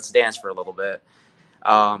 let's dance for a little bit.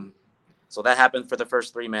 So that happened for the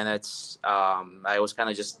first 3 minutes. I was kind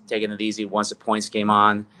of just taking it easy. Once the points came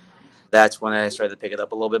on, that's when I started to pick it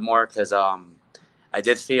up a little bit more because I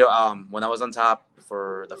did feel when I was on top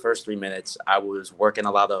for the first 3 minutes, I was working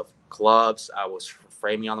a lot of clubs. I was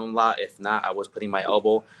framing on them a lot. If not, I was putting my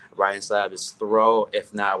elbow right inside of his throat.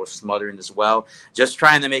 If not, I was smothering as well. Just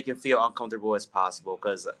trying to make him feel uncomfortable as possible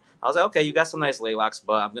because I was like, okay, you got some nice leg locks,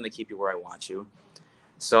 but I'm going to keep you where I want you.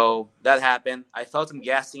 So that happened. I felt him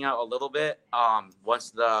gassing out a little bit.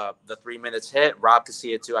 Once the 3 minutes hit, Rob could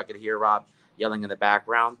see it too. I could hear Rob yelling in the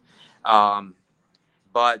background.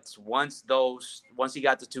 But once he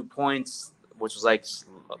got to 2 points, which was like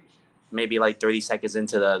maybe like 30 seconds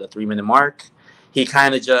into the 3 minute mark, he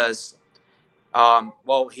kind of just,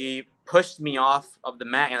 he pushed me off of the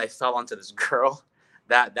mat and I fell onto this girl.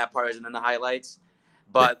 That part isn't in the highlights.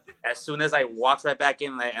 But as soon as I walked right back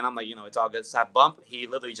in and I'm like, it's all good. It's that bump. He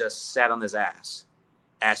literally just sat on his ass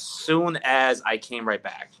as soon as I came right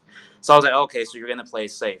back. So I was like, okay, so you're going to play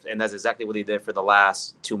safe. And that's exactly what he did for the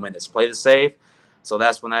last 2 minutes. Play the safe. So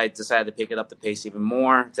that's when I decided to pick it up the pace even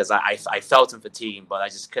more because I felt him fatiguing, but I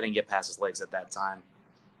just couldn't get past his legs at that time.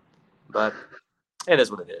 But it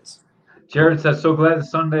is what it is. Jared says, so glad the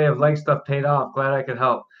Sunday of leg stuff paid off. Glad I could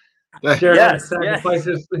help. Jared Yes,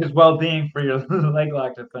 sacrifices his well-being for your leg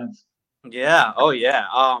lock defense. Yeah. Oh, yeah.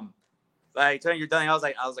 Like telling you're done, I was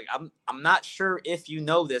like, I'm not sure if you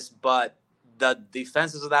know this, but the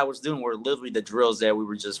defenses that I was doing were literally the drills that we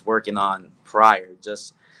were just working on prior.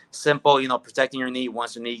 Just simple, protecting your knee.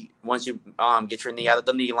 Once you get your knee out of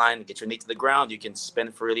the knee line, get your knee to the ground, you can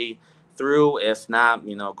spin freely through. If not,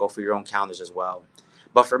 go for your own counters as well.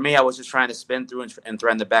 But for me, I was just trying to spin through and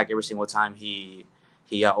threaten the back every single time he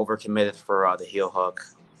overcommitted for the heel hook.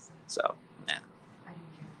 So yeah.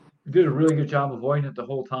 You did a really good job avoiding it the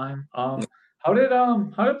whole time. How did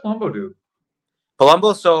Palumbo do?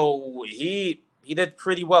 Palumbo, so he did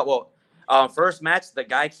pretty well. Well, first match the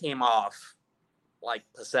guy came off like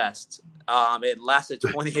possessed. It lasted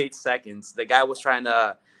 28 seconds. The guy was trying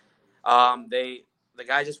to the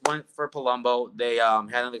guy just went for Palumbo. They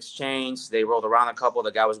had an exchange. They rolled around a couple.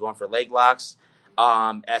 The guy was going for leg locks.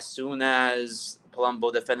 As soon as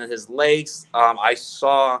Palumbo defended his legs, I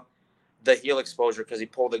saw the heel exposure because he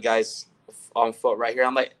pulled the guy's foot right here.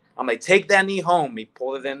 I'm like, take that knee home. He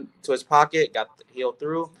pulled it into his pocket, got the heel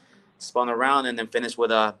through, spun around, and then finished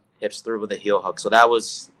with a hips through with a heel hook. So that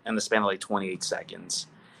was in the span of like 28 seconds.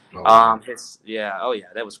 Oh, wow.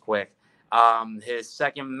 That was quick. His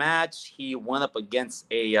second match, he went up against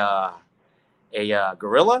a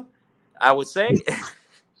gorilla, I would say.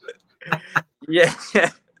 Yeah.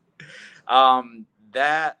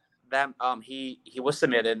 He was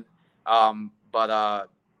submitted. But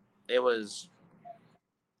it was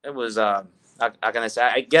how can I say?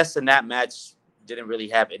 I guess in that match didn't really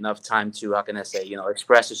have enough time to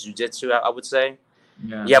express his jiu-jitsu. I would say.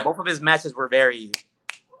 Yeah. Both of his matches were very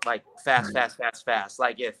like fast.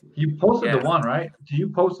 Like if you posted the one, right? Did you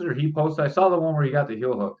post it or he posted? I saw the one where you got the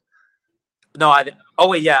heel hook. No, I didn't. Oh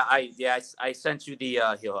wait, yeah, I sent you the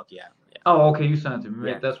heel hook. Yeah. Oh, okay, you sent it to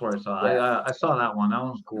me. Yeah. That's where I saw it. Yeah. I saw that one. That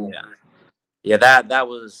one was cool. Yeah, that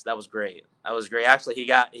was great. That was great. Actually, he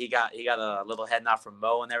got a little head nod from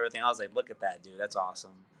Mo and everything. I was like, look at that, dude. That's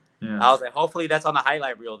awesome. Yeah. I was like, hopefully that's on the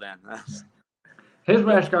highlight reel then. His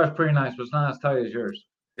rash guard is pretty nice, but it's not as tight as yours.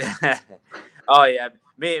 Oh yeah,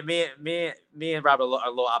 me and Rob are a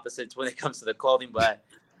little opposites when it comes to the clothing, but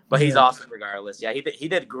he's awesome regardless. Yeah, he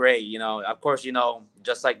did great. Of course,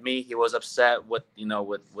 just like me, he was upset with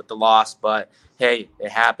the loss, but hey,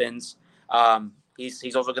 it happens.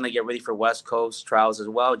 He's also going to get ready for West Coast trials as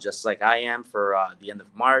well, just like I am for the end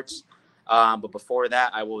of March. But before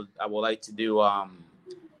that, I would like to do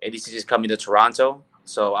ADCC is coming to Toronto,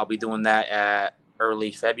 so I'll be doing that at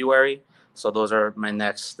early February. So those are my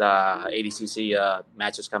next ADCC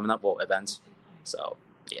matches coming up, events. So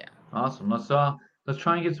yeah. Awesome. Let's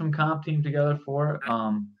try and get some comp team together for it.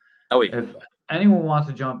 If anyone wants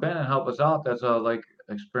to jump in and help us out, that's like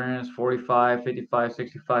experienced 45, 55,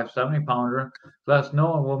 65, 70 pounder. Let us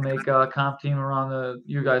know and we'll make a comp team around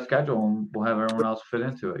you guys' schedule and we'll have everyone else fit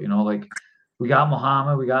into it. Like we got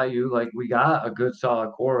Muhammad, we got you, like we got a good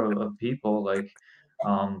solid core of people. Like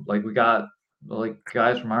we got like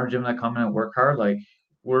guys from our gym that come in and work hard. Like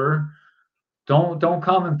don't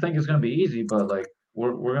come and think it's gonna be easy, but like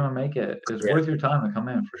we're gonna make it. It's worth your time to come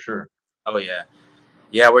in for sure. Oh yeah.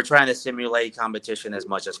 Yeah, we're trying to simulate competition as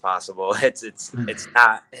much as possible. It's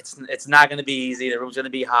not going to be easy. The room's going to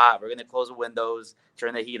be hot. We're going to close the windows,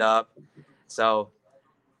 turn the heat up. So,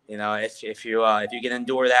 if you can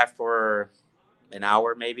endure that for an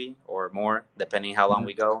hour maybe or more, depending how long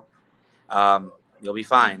we go, You'll be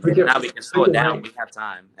fine. Now we can slow it down. We have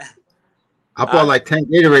time. I bought like 10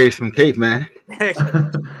 Gatorades from Caveman.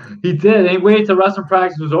 He did. He waited till wrestling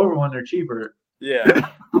practice was over when they're cheaper. Yeah.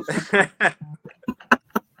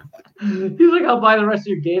 He's like, I'll buy the rest of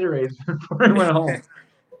your Gatorades before he went home.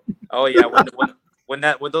 Oh yeah, when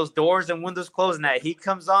those doors and windows close and that heat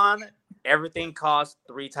comes on, everything costs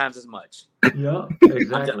 3 times as much. Yeah,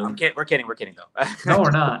 exactly. We're kidding though. No,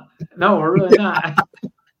 we're not. No, we're really not.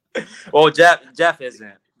 Well, Jeff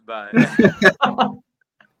isn't, but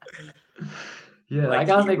yeah, like, I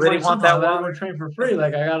gotta make really money want somehow. that I'm gonna train for free.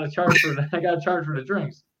 Like I gotta charge for the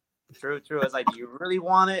drinks. True. It's like, do you really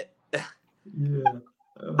want it? Yeah.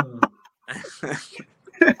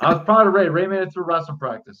 I was proud of Ray. Ray made it through wrestling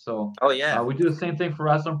practice. So oh yeah, we do the same thing for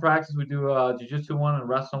wrestling practice. We do jiu-jitsu 1 and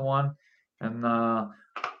wrestling 1. And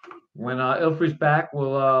when Ilfrey's back,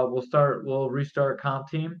 we'll restart comp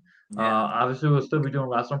team. Yeah. Obviously we'll still be doing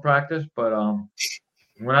wrestling practice, but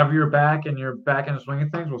whenever you're back and you're back in the swing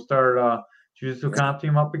of things, we'll start jiu-jitsu comp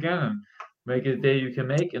team up again and make it a day you can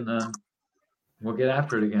make, and then we'll get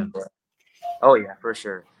after it again. Oh yeah, for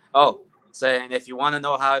sure. Oh, so and if you want to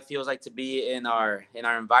know how it feels like to be in our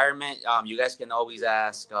environment, you guys can always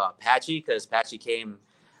ask Patchy, because Patchy came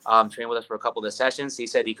train with us for a couple of sessions. He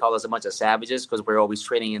said he called us a bunch of savages because we're always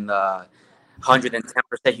training in the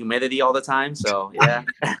 110% humidity all the time. So yeah.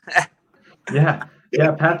 yeah,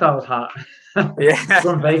 Pat thought it was hot. Yeah.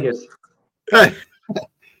 From Vegas.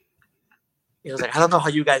 He was like, I don't know how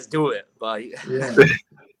you guys do it, but yeah,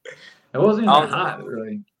 it wasn't even hot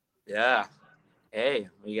really. Yeah. Hey,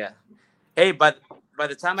 but by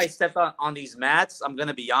the time I stepped on these mats, I'm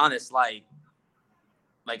gonna be honest, like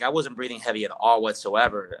I wasn't breathing heavy at all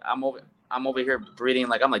whatsoever. I'm over here breathing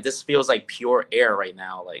like, I'm like, this feels like pure air right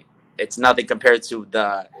now. Like it's nothing compared to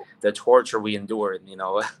the torture we endured, you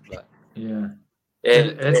know. But yeah,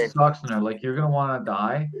 it sucks in there. Like you're gonna want to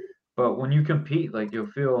die, but when you compete, like you'll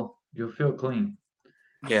feel clean.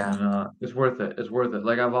 Yeah, and it's worth it. It's worth it.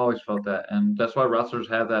 Like I've always felt that, and that's why wrestlers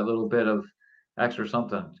have that little bit of extra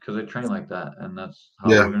something, because they train like that, and that's how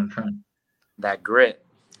we're gonna train. That grit.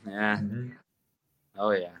 Yeah. Mm-hmm.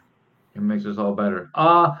 Oh yeah. It makes us all better.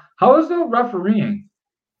 How is the refereeing?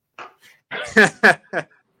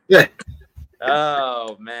 Yeah.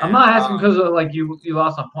 Oh man. I'm not asking because of like you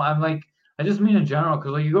lost some point. I'm like, I just mean in general,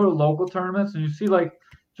 because like you go to local tournaments and you see like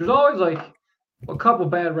there's always like a couple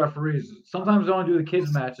bad referees. Sometimes they only do the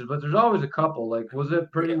kids matches, but there's always a couple. Like, was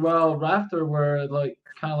it pretty well reffed, or were like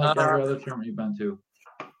kind of like every other tournament you've been to?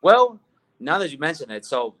 Well, now that you mention it,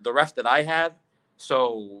 so the ref that I had,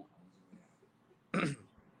 so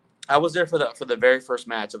I was there for the very first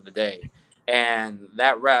match of the day, and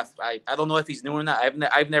that ref, I don't know if he's new or not.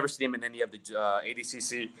 I've never seen him in any of the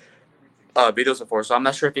ADCC videos before, so I'm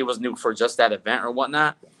not sure if he was new for just that event or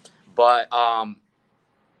whatnot. But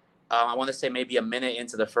I want to say maybe a minute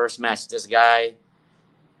into the first match, this guy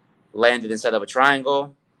landed instead of a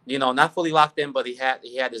triangle. You know, not fully locked in, but he had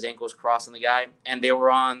his ankles crossing the guy, and they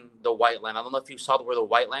were on the white line. I don't know if you saw where the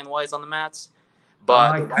white line was on the mats,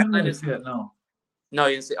 but I couldn't really see it. No,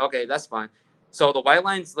 you didn't see. Okay, that's fine. So the white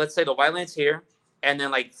lines, let's say the white line's here, and then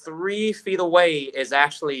like 3 feet away is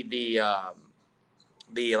actually the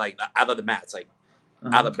like out of the mats, like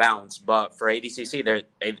out of bounds. But for ADCC,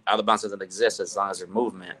 out of bounds doesn't exist as long as there's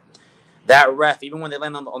movement. That ref, even when they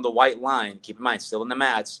land on the white line, keep in mind, still in the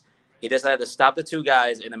mats, he decided to stop the 2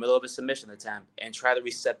 guys in the middle of a submission attempt and try to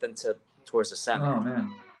reset them towards the center. Oh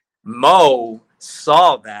man! Mo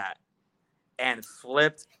saw that and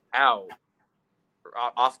flipped out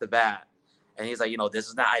off the bat, and he's like, you know, this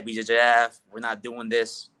is not IBJJF. We're not doing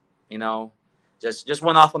this. You know, just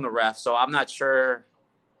went off on the ref. So I'm not sure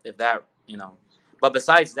if that, you know, but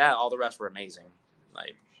besides that, all the refs were amazing.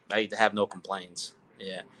 Like I have no complaints.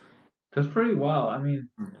 Yeah. That's pretty wild. I mean,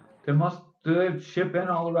 do they ship in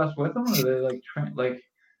all the refs with them, or do they like train? Like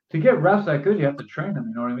to get refs that good, you have to train them.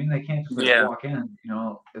 You know what I mean? They can't just walk in. You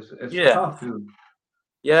know, it's tough, dude.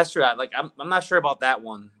 Yeah, that's true. I'm not sure about that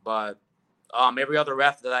one, but every other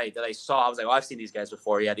ref that I saw, I was like, oh, I've seen these guys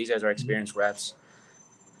before. Yeah, these guys are experienced refs.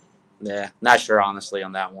 Yeah, not sure honestly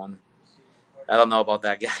on that one. I don't know about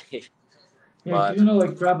that guy. Yeah, you know,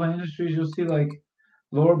 like grappling industries, you'll see like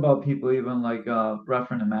lower belt people even like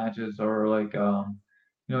refereeing the matches, or like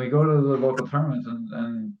you know, you go to the local tournaments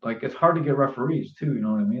and like it's hard to get referees too. You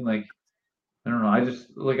know what I mean? Like I don't know. I just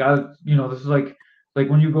like you know, this is like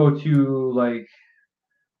when you go to like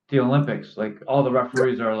the Olympics, like all the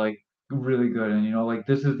referees are like really good, and you know, like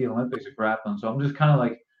this is the Olympics of grappling. So I'm just kind of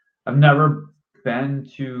like, I've never been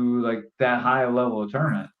to like that high level of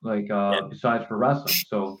tournament, like besides for wrestling.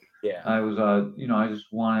 So Yeah. I was, I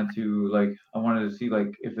just wanted to I wanted to see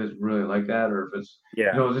if it's really like that or if it's,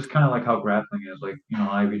 Yeah. it's just kind of like how grappling is,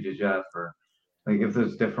 IBJJF or if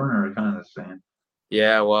it's different or kind of the same.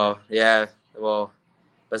 Yeah. Well,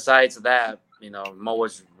 besides that, Mo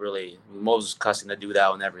was cussing the dude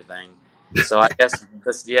out and everything. So I guess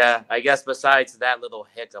besides that little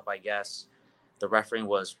hiccup, I guess the refereeing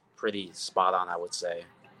was pretty spot on, I would say.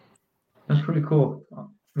 That's pretty cool.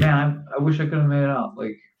 Man, I wish I could have made it out.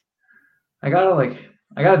 I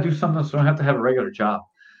gotta do something so I don't have to have a regular job.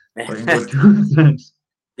 So I can go do things.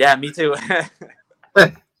 Yeah, me too.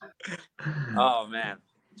 Oh man,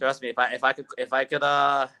 trust me, if I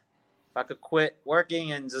could quit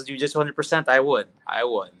working and just do just 100%, I would.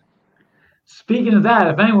 Speaking of that,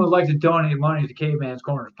 if anyone would like to donate money to Caveman's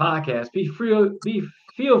Corners podcast, feel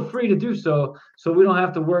free to do so we don't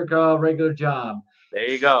have to work a regular job. There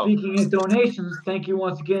you go. Speaking of donations, thank you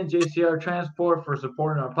once again, JCR Transport, for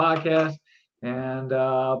supporting our podcast and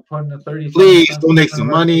putting the 30 Please donate some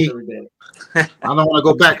money. every day. I don't want to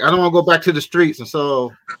go back. I don't want to go back to the streets, and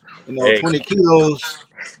so 20 kilos.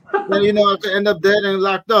 Then I could end up dead and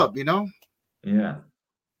locked up. Yeah.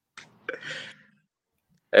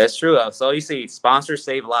 That's true. So you see, sponsors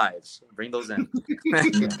save lives. Bring those in.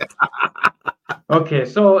 Yeah. Okay,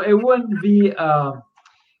 so it wouldn't be a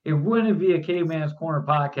Caveman's Corner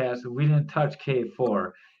podcast if we didn't touch Cave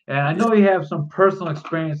 4. And I know you have some personal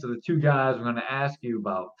experience of the two guys I'm going to ask you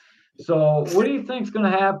about. So what do you think is going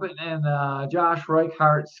to happen in Josh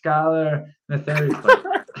Reichart, Skylar Nathari fight?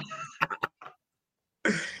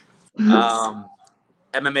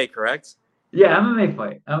 MMA, correct? Yeah, MMA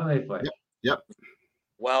fight. Yep.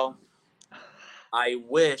 Well, I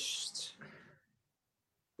wished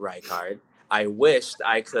I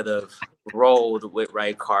could have rolled with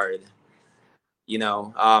Reichard,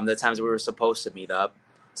 the times we were supposed to meet up,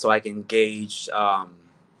 so I can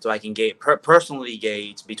personally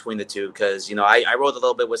gauge between the two, because I rode a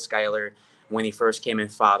little bit with Skylar when he first came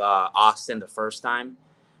and fought Austin the first time,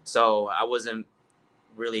 so I wasn't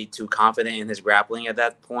really too confident in his grappling at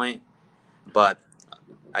that point, but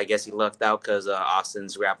I guess he lucked out because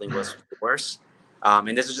Austin's grappling was worse.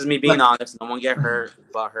 And this is just me being honest. No one get hurt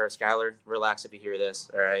but her. Skylar, relax if you hear this.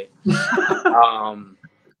 All right.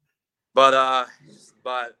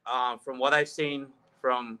 But from what I've seen,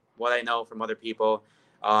 from what I know from other people,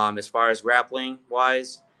 as far as grappling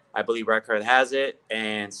wise, I believe Reichard has it,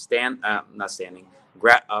 and standing on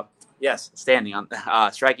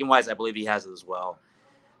striking wise, I believe he has it as well.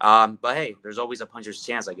 But hey, there's always a puncher's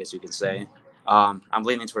chance, I guess you could say. I'm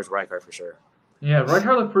leaning towards Reichard for sure. Yeah,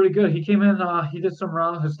 Reichard looked pretty good. He came in, he did some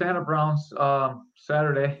rounds, his stand-up rounds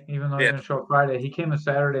Saturday, even though he didn't show up Friday. He came in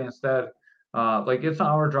Saturday instead. It's an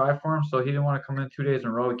hour drive for him, so he didn't want to come in 2 days in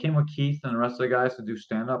a row. He came with Keith and the rest of the guys to do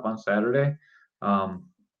stand-up on Saturday.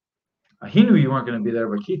 He knew you weren't going to be there,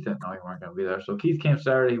 but Keith didn't know you weren't going to be there. So Keith came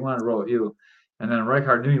Saturday. He wanted to roll with you. And then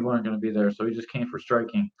Reichard knew you weren't going to be there, so he just came for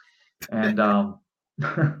striking. And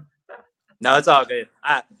no, it's all good.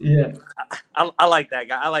 I like that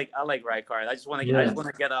guy. I like Reichard. I just want to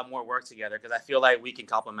get more work together, because I feel like we can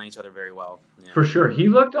complement each other very well. Yeah. For sure. He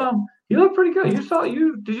looked pretty good.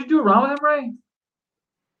 Did you do a round with him, Ray?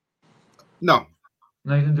 No,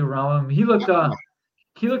 you didn't do a round with him.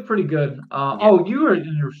 He looked pretty good. You were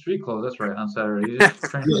in your street clothes. That's right, on Saturday. You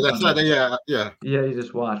just yeah. Yeah, you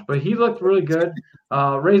just watched. But he looked really good.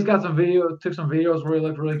 Ray's got took some videos where he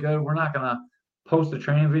looked really good. We're not gonna post the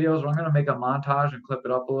training videos. I'm gonna make a montage and clip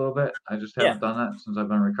it up a little bit. I just haven't done that since I've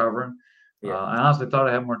been recovering. I honestly thought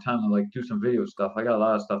I had more time to do some video stuff. I got a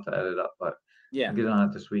lot of stuff to edit up, but I'll get on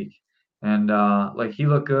it this week. And he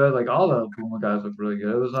looked good. All the Puma guys looked really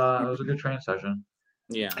good. It was a good training session.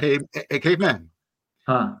 Yeah. Hey, Caveman.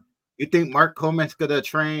 Huh? You think Mark Coleman's gonna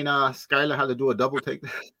train Skylar how to do a double takedown?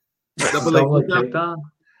 Double leg takedown?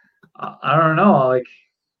 I don't know.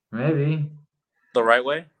 Maybe. The right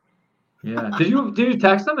way? Yeah. Did you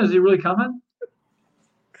text him? Is he really coming?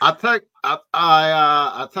 I text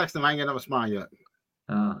him. I ain't getting him a smile yet.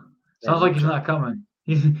 Sounds like he's not coming.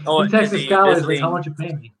 He texted Skylar, how much you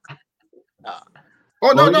pay me? No.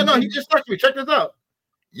 He just texted me. Check this out.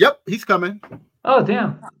 Yep, he's coming. Oh,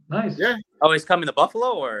 damn. Nice. Yeah. Oh, he's coming to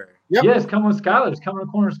Buffalo, or? Yep. Yeah, he's coming with Skylar. He's coming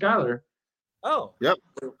to corner Skylar. Oh. Yep.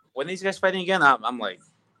 When are these guys fighting again? I'm like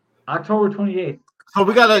October 28th. So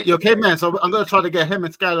we got Caveman. So I'm gonna try to get him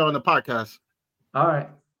and Skylar on the podcast. All right.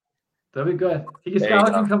 That'll be good.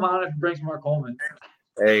 Skylar can come on if he brings Mark Coleman.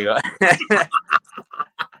 There you go.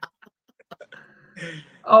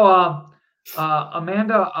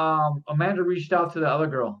 Amanda reached out to the other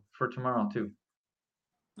girl for tomorrow too.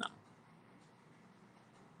 No.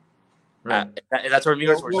 Right. That's for me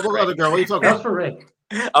or for what other girl? What are you talking about? That's for Ray.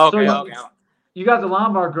 Okay, you, okay. you got the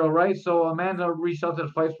Lombard girl, right? So Amanda reached out to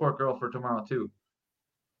the Fight Sport girl for tomorrow too.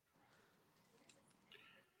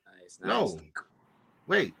 Nice. No,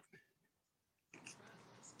 wait.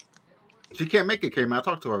 She can't make it, Caveman. I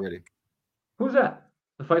talked to her already. Who's that?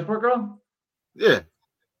 The Fight Sport girl? Yeah.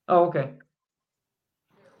 Oh, okay.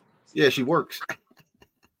 Yeah, she works.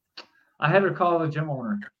 I had her call the gym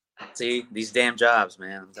owner. See, these damn jobs,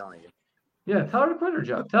 man. I'm telling you. Yeah, tell her to quit her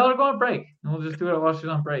job. Tell her to go on break, and we'll just do it while she's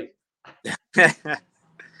on break. There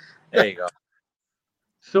you go.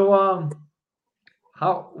 So,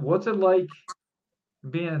 what's it like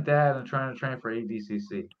being a dad and trying to train for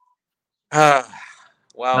ADCC?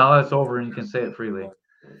 Well, Now that's over and you can say it freely.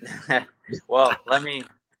 well, let me.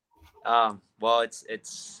 Well,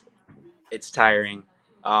 it's tiring.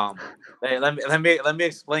 Let me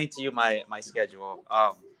explain to you my schedule.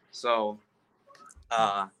 So,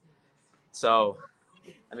 uh, so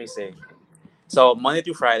let me see. So Monday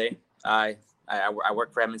through Friday, I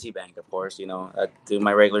work for M&T Bank, of course. I do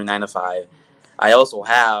my regular 9 to 5. I also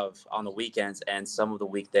have on the weekends and some of the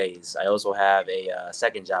weekdays. I also have a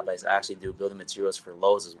second job. I actually do building materials for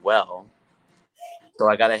Lowe's as well. So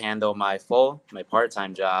I got to handle my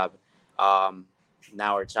part-time job, um,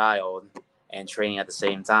 now our child, and training at the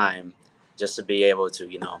same time, just to be able to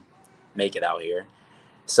make it out here.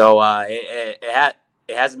 So it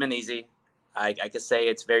hasn't been easy. I could say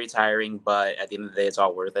it's very tiring, but at the end of the day, it's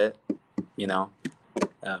all worth it. You know,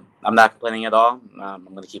 I'm not complaining at all. I'm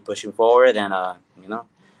going to keep pushing forward, and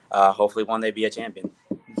hopefully one day be a champion.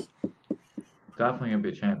 Definitely gonna be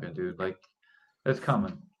a champion, dude. Like, it's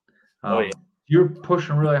coming. Oh yeah, You're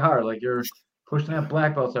pushing really hard. Like, you're pushing that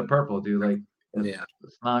black belt to purple, dude. Like, yeah,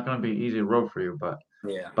 it's not gonna be easy road for you, but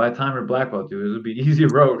yeah, by the time you're black belt, dude, it'll be easy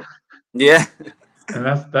road, yeah. and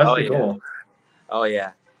that's Oh the yeah, goal. oh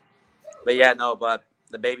yeah. But yeah, no. But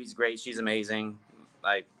the baby's great. She's amazing.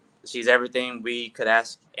 Like she's everything we could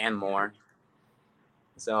ask and more.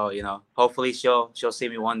 So hopefully she'll see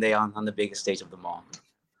me one day on the biggest stage of them all.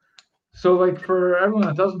 So, like, for everyone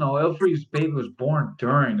that doesn't know, Elfrey's baby was born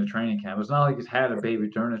during the training camp. It's not like he's had a baby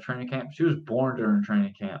during the training camp. She was born during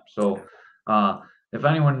training camp. So, uh, if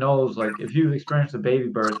anyone knows, like, if you've experienced a baby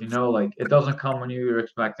birth, like, it doesn't come when you're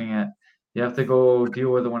expecting it. You have to go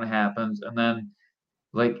deal with it when it happens. And then,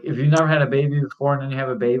 like, if you've never had a baby before and then you have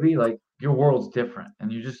a baby, like, your world's different.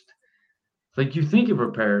 And you just, like, you think you're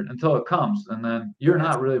prepared until it comes. And then you're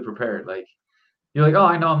not really prepared. Like, you're like, oh,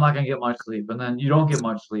 I know I'm not gonna get much sleep, and then you don't get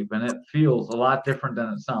much sleep, and it feels a lot different than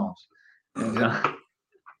it sounds. And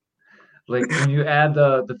like when you add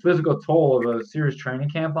the physical toll of a serious training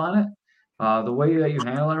camp on it, the way that you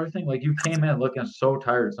handle everything, like you came in looking so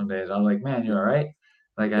tired some days. I'm like, man, you're all right.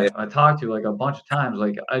 Like Yeah, I talked to you like a bunch of times.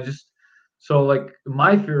 Like so like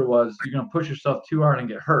my fear was you're gonna push yourself too hard and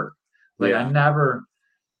get hurt. Like yeah, I never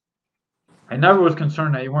was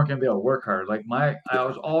concerned that you weren't going to be able to work hard. Like I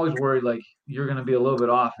was always worried like you're going to be a little bit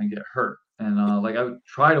off and get hurt. And like I would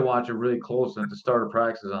try to watch it really close at the start of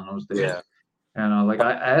practice on those days. yeah, And like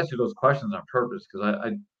I asked you those questions on purpose because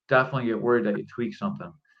I definitely get worried that you tweak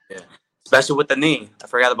something. yeah. Especially with the knee. I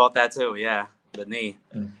forgot about that too. Yeah, the knee.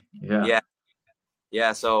 Yeah. Yeah,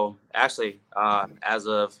 yeah. So actually, as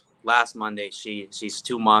of last Monday, she's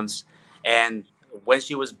 2 months, and when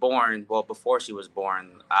she was born, well, before she was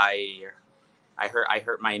born, I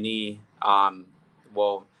hurt my knee.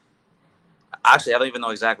 Well, actually, I don't even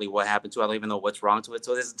know exactly what happened to it. I don't even know what's wrong to it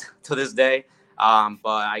to this day. But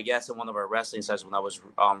I guess in one of our wrestling sessions when I was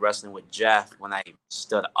wrestling with Jeff, when I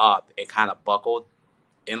stood up, it kind of buckled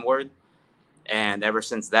inward, and ever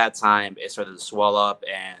since that time, it started to swell up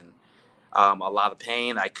and a lot of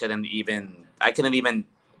pain. I couldn't even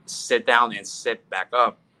sit down and sit back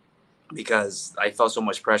up because I felt so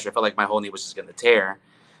much pressure. I felt like my whole knee was just gonna tear.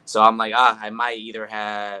 So I'm like, I might either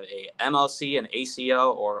have a MLC, an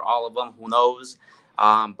ACL, or all of them. Who knows?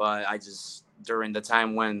 But I just during the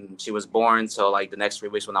time when she was born, so like the next 3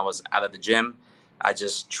 weeks when I was out of the gym, I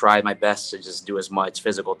just tried my best to just do as much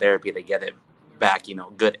physical therapy to get it back,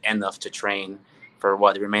 good enough to train for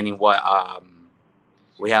the remaining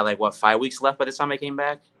we had like 5 weeks left by the time I came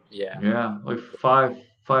back. Yeah. Yeah. Like five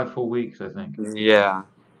full weeks, I think. Yeah.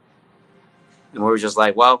 And we were just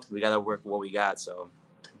like, well, we got to work what we got. So,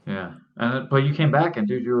 Yeah. But you came back and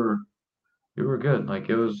dude, you were good. Like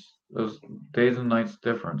it was days and nights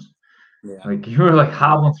difference. yeah. Like you were like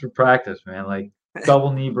hobbling through practice, man. Like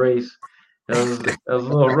double knee brace. It was a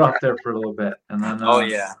little rough there for a little bit, and then Oh,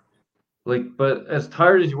 yeah. like, but as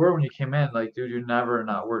tired as you were when you came in, like, dude, you never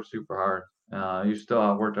not worked super hard. You still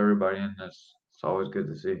outworked everybody, and it's, always good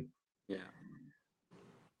to see. Yeah.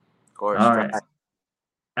 Of course. All right. Try.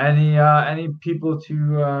 Any people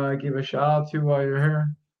to give a shout out to while you're here?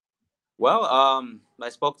 Well, I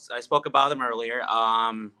spoke about him earlier.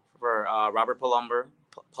 For Robert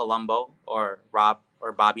Palumbo, or Rob,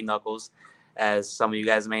 or Bobby Knuckles, as some of you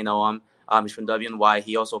guys may know him. He's from WNY.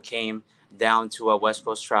 He also came down to West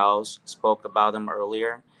Coast Trials. Spoke about him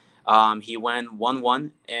earlier. He went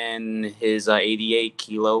 1-1 in his 88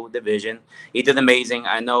 kilo division. He did amazing.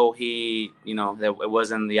 I know that it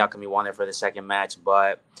wasn't the outcome he wanted for the second match,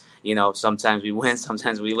 but sometimes we win,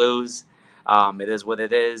 sometimes we lose. It is what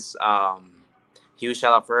it is. Huge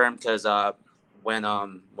shout out for him because when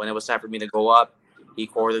it was time for me to go up, he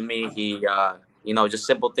courted me. He just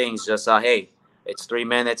simple things. Just hey, it's 3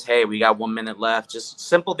 minutes. Hey, we got 1 minute left. Just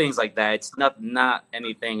simple things like that. It's not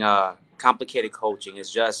anything complicated coaching.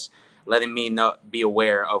 It's just letting me be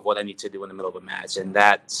aware of what I need to do in the middle of a match, and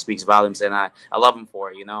that speaks volumes. And I love him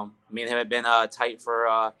for it. Me and him have been tight for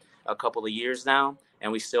a couple of years now,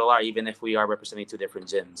 and we still are, even if we are representing two different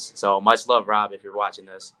gyms. So much love, Rob, if you're watching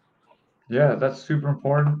this. Yeah, that's super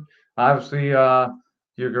important. Obviously, your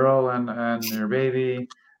girl and your baby,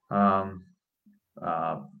 your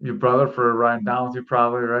brother for riding down with you,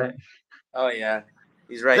 probably, right? Oh yeah,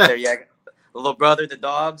 he's right there. Yeah, the little brother, the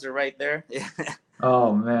dogs are right there. Yeah.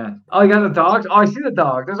 Oh man. Oh, you got the dogs? Oh, I see the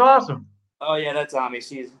dog. That's awesome. Oh yeah, that's Tommy.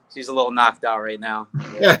 She's a little knocked out right now.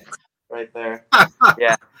 Yeah. Right there.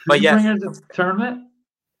 Yeah, Did but you yes. bring her to the tournament?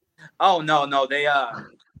 Oh no, they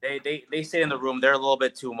stay in the room. They're a little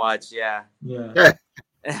bit too much. Yeah. Yeah.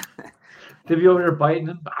 To be over there biting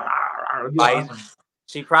them. Bite. Awesome.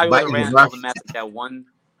 She probably would have Biting ran his all rough. the mess with that one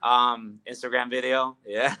Instagram video.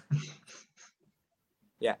 Yeah.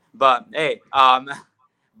 Yeah. But hey,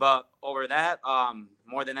 but over that,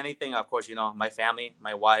 more than anything, of course, my family,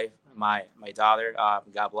 my wife, my daughter,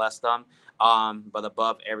 God bless them. But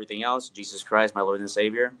above everything else, Jesus Christ, my Lord and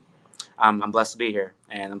Savior. I'm blessed to be here,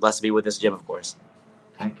 and I'm blessed to be with this gym, of course.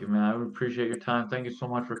 Thank you, man. I would appreciate your time. Thank you so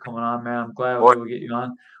much for coming on, man. I'm glad I was able to get you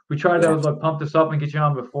on. We tried to pump this up and get you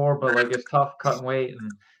on before, but it's tough cutting weight,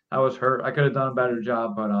 and I was hurt. I could have done a better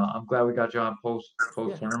job, but I'm glad we got you on post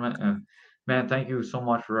tournament. And man, thank you so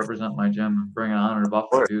much for representing my gym and bringing honor to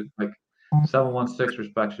Buffalo, dude. 716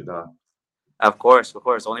 respects you, dog. Of course.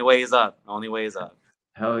 Only way is up. Only way is up.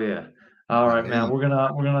 Hell yeah. All right, man. We're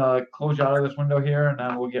gonna close you out of this window here, and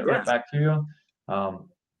then we'll get right back to you.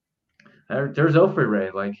 There's Alfred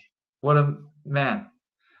Ray. What a man.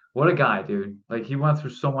 What a guy, dude. He went through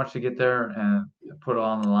so much to get there and put it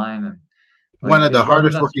all on the line. And one of the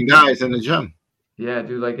hardest working guys in the gym. Yeah,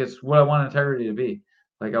 dude. It's what I want integrity to be.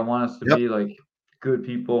 I want us to be good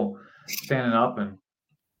people standing up and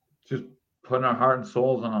just putting our heart and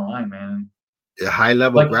souls on the line, man. A high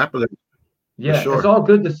level grappler. Yeah, sure. It's all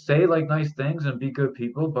good to say nice things and be good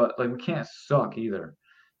people, but we can't suck either.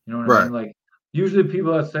 You know what I mean? Usually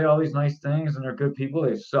people that say all these nice things and they're good people,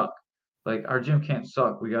 they suck. Our gym can't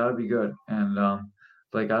suck. We gotta be good. And I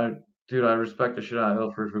respect the shit out of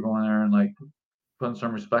Ilford for going there and putting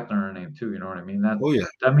some respect on her name too. You know what I mean?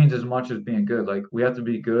 That means as much as being good. We have to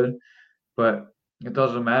be good, but it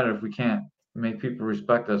doesn't matter if we can't make people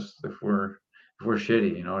respect us if we're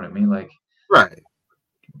shitty. You know what I mean? Right.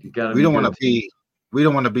 You gotta. We don't want to be. We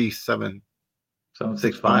don't want to be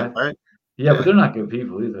 7'6'5", right? Yeah, but they're not good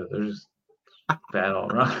people either. They're just bad all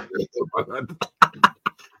around.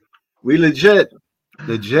 We legit.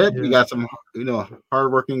 Yeah. We got some,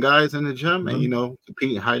 hardworking guys in the gym, and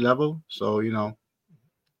compete high level. So All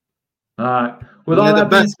right. With all that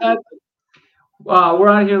being said, we're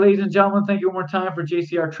out of here, ladies and gentlemen. Thank you one more time for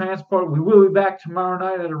JCR Transport. We will be back tomorrow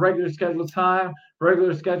night at a regular scheduled time,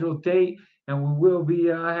 regular scheduled date, and we will be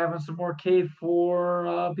having some more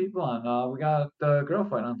K4 people on. We got the girl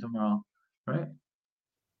fight on tomorrow, right?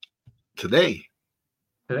 Today.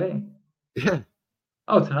 Yeah.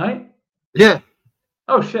 Oh, tonight? Yeah.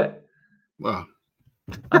 Oh shit. Wow.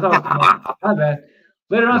 I thought it was tomorrow. My bad.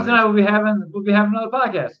 Later on tonight we'll be having another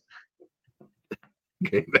podcast.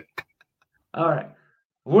 Okay. All right.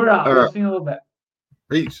 We're out. We'll see you in a little bit.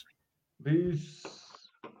 Peace. Peace.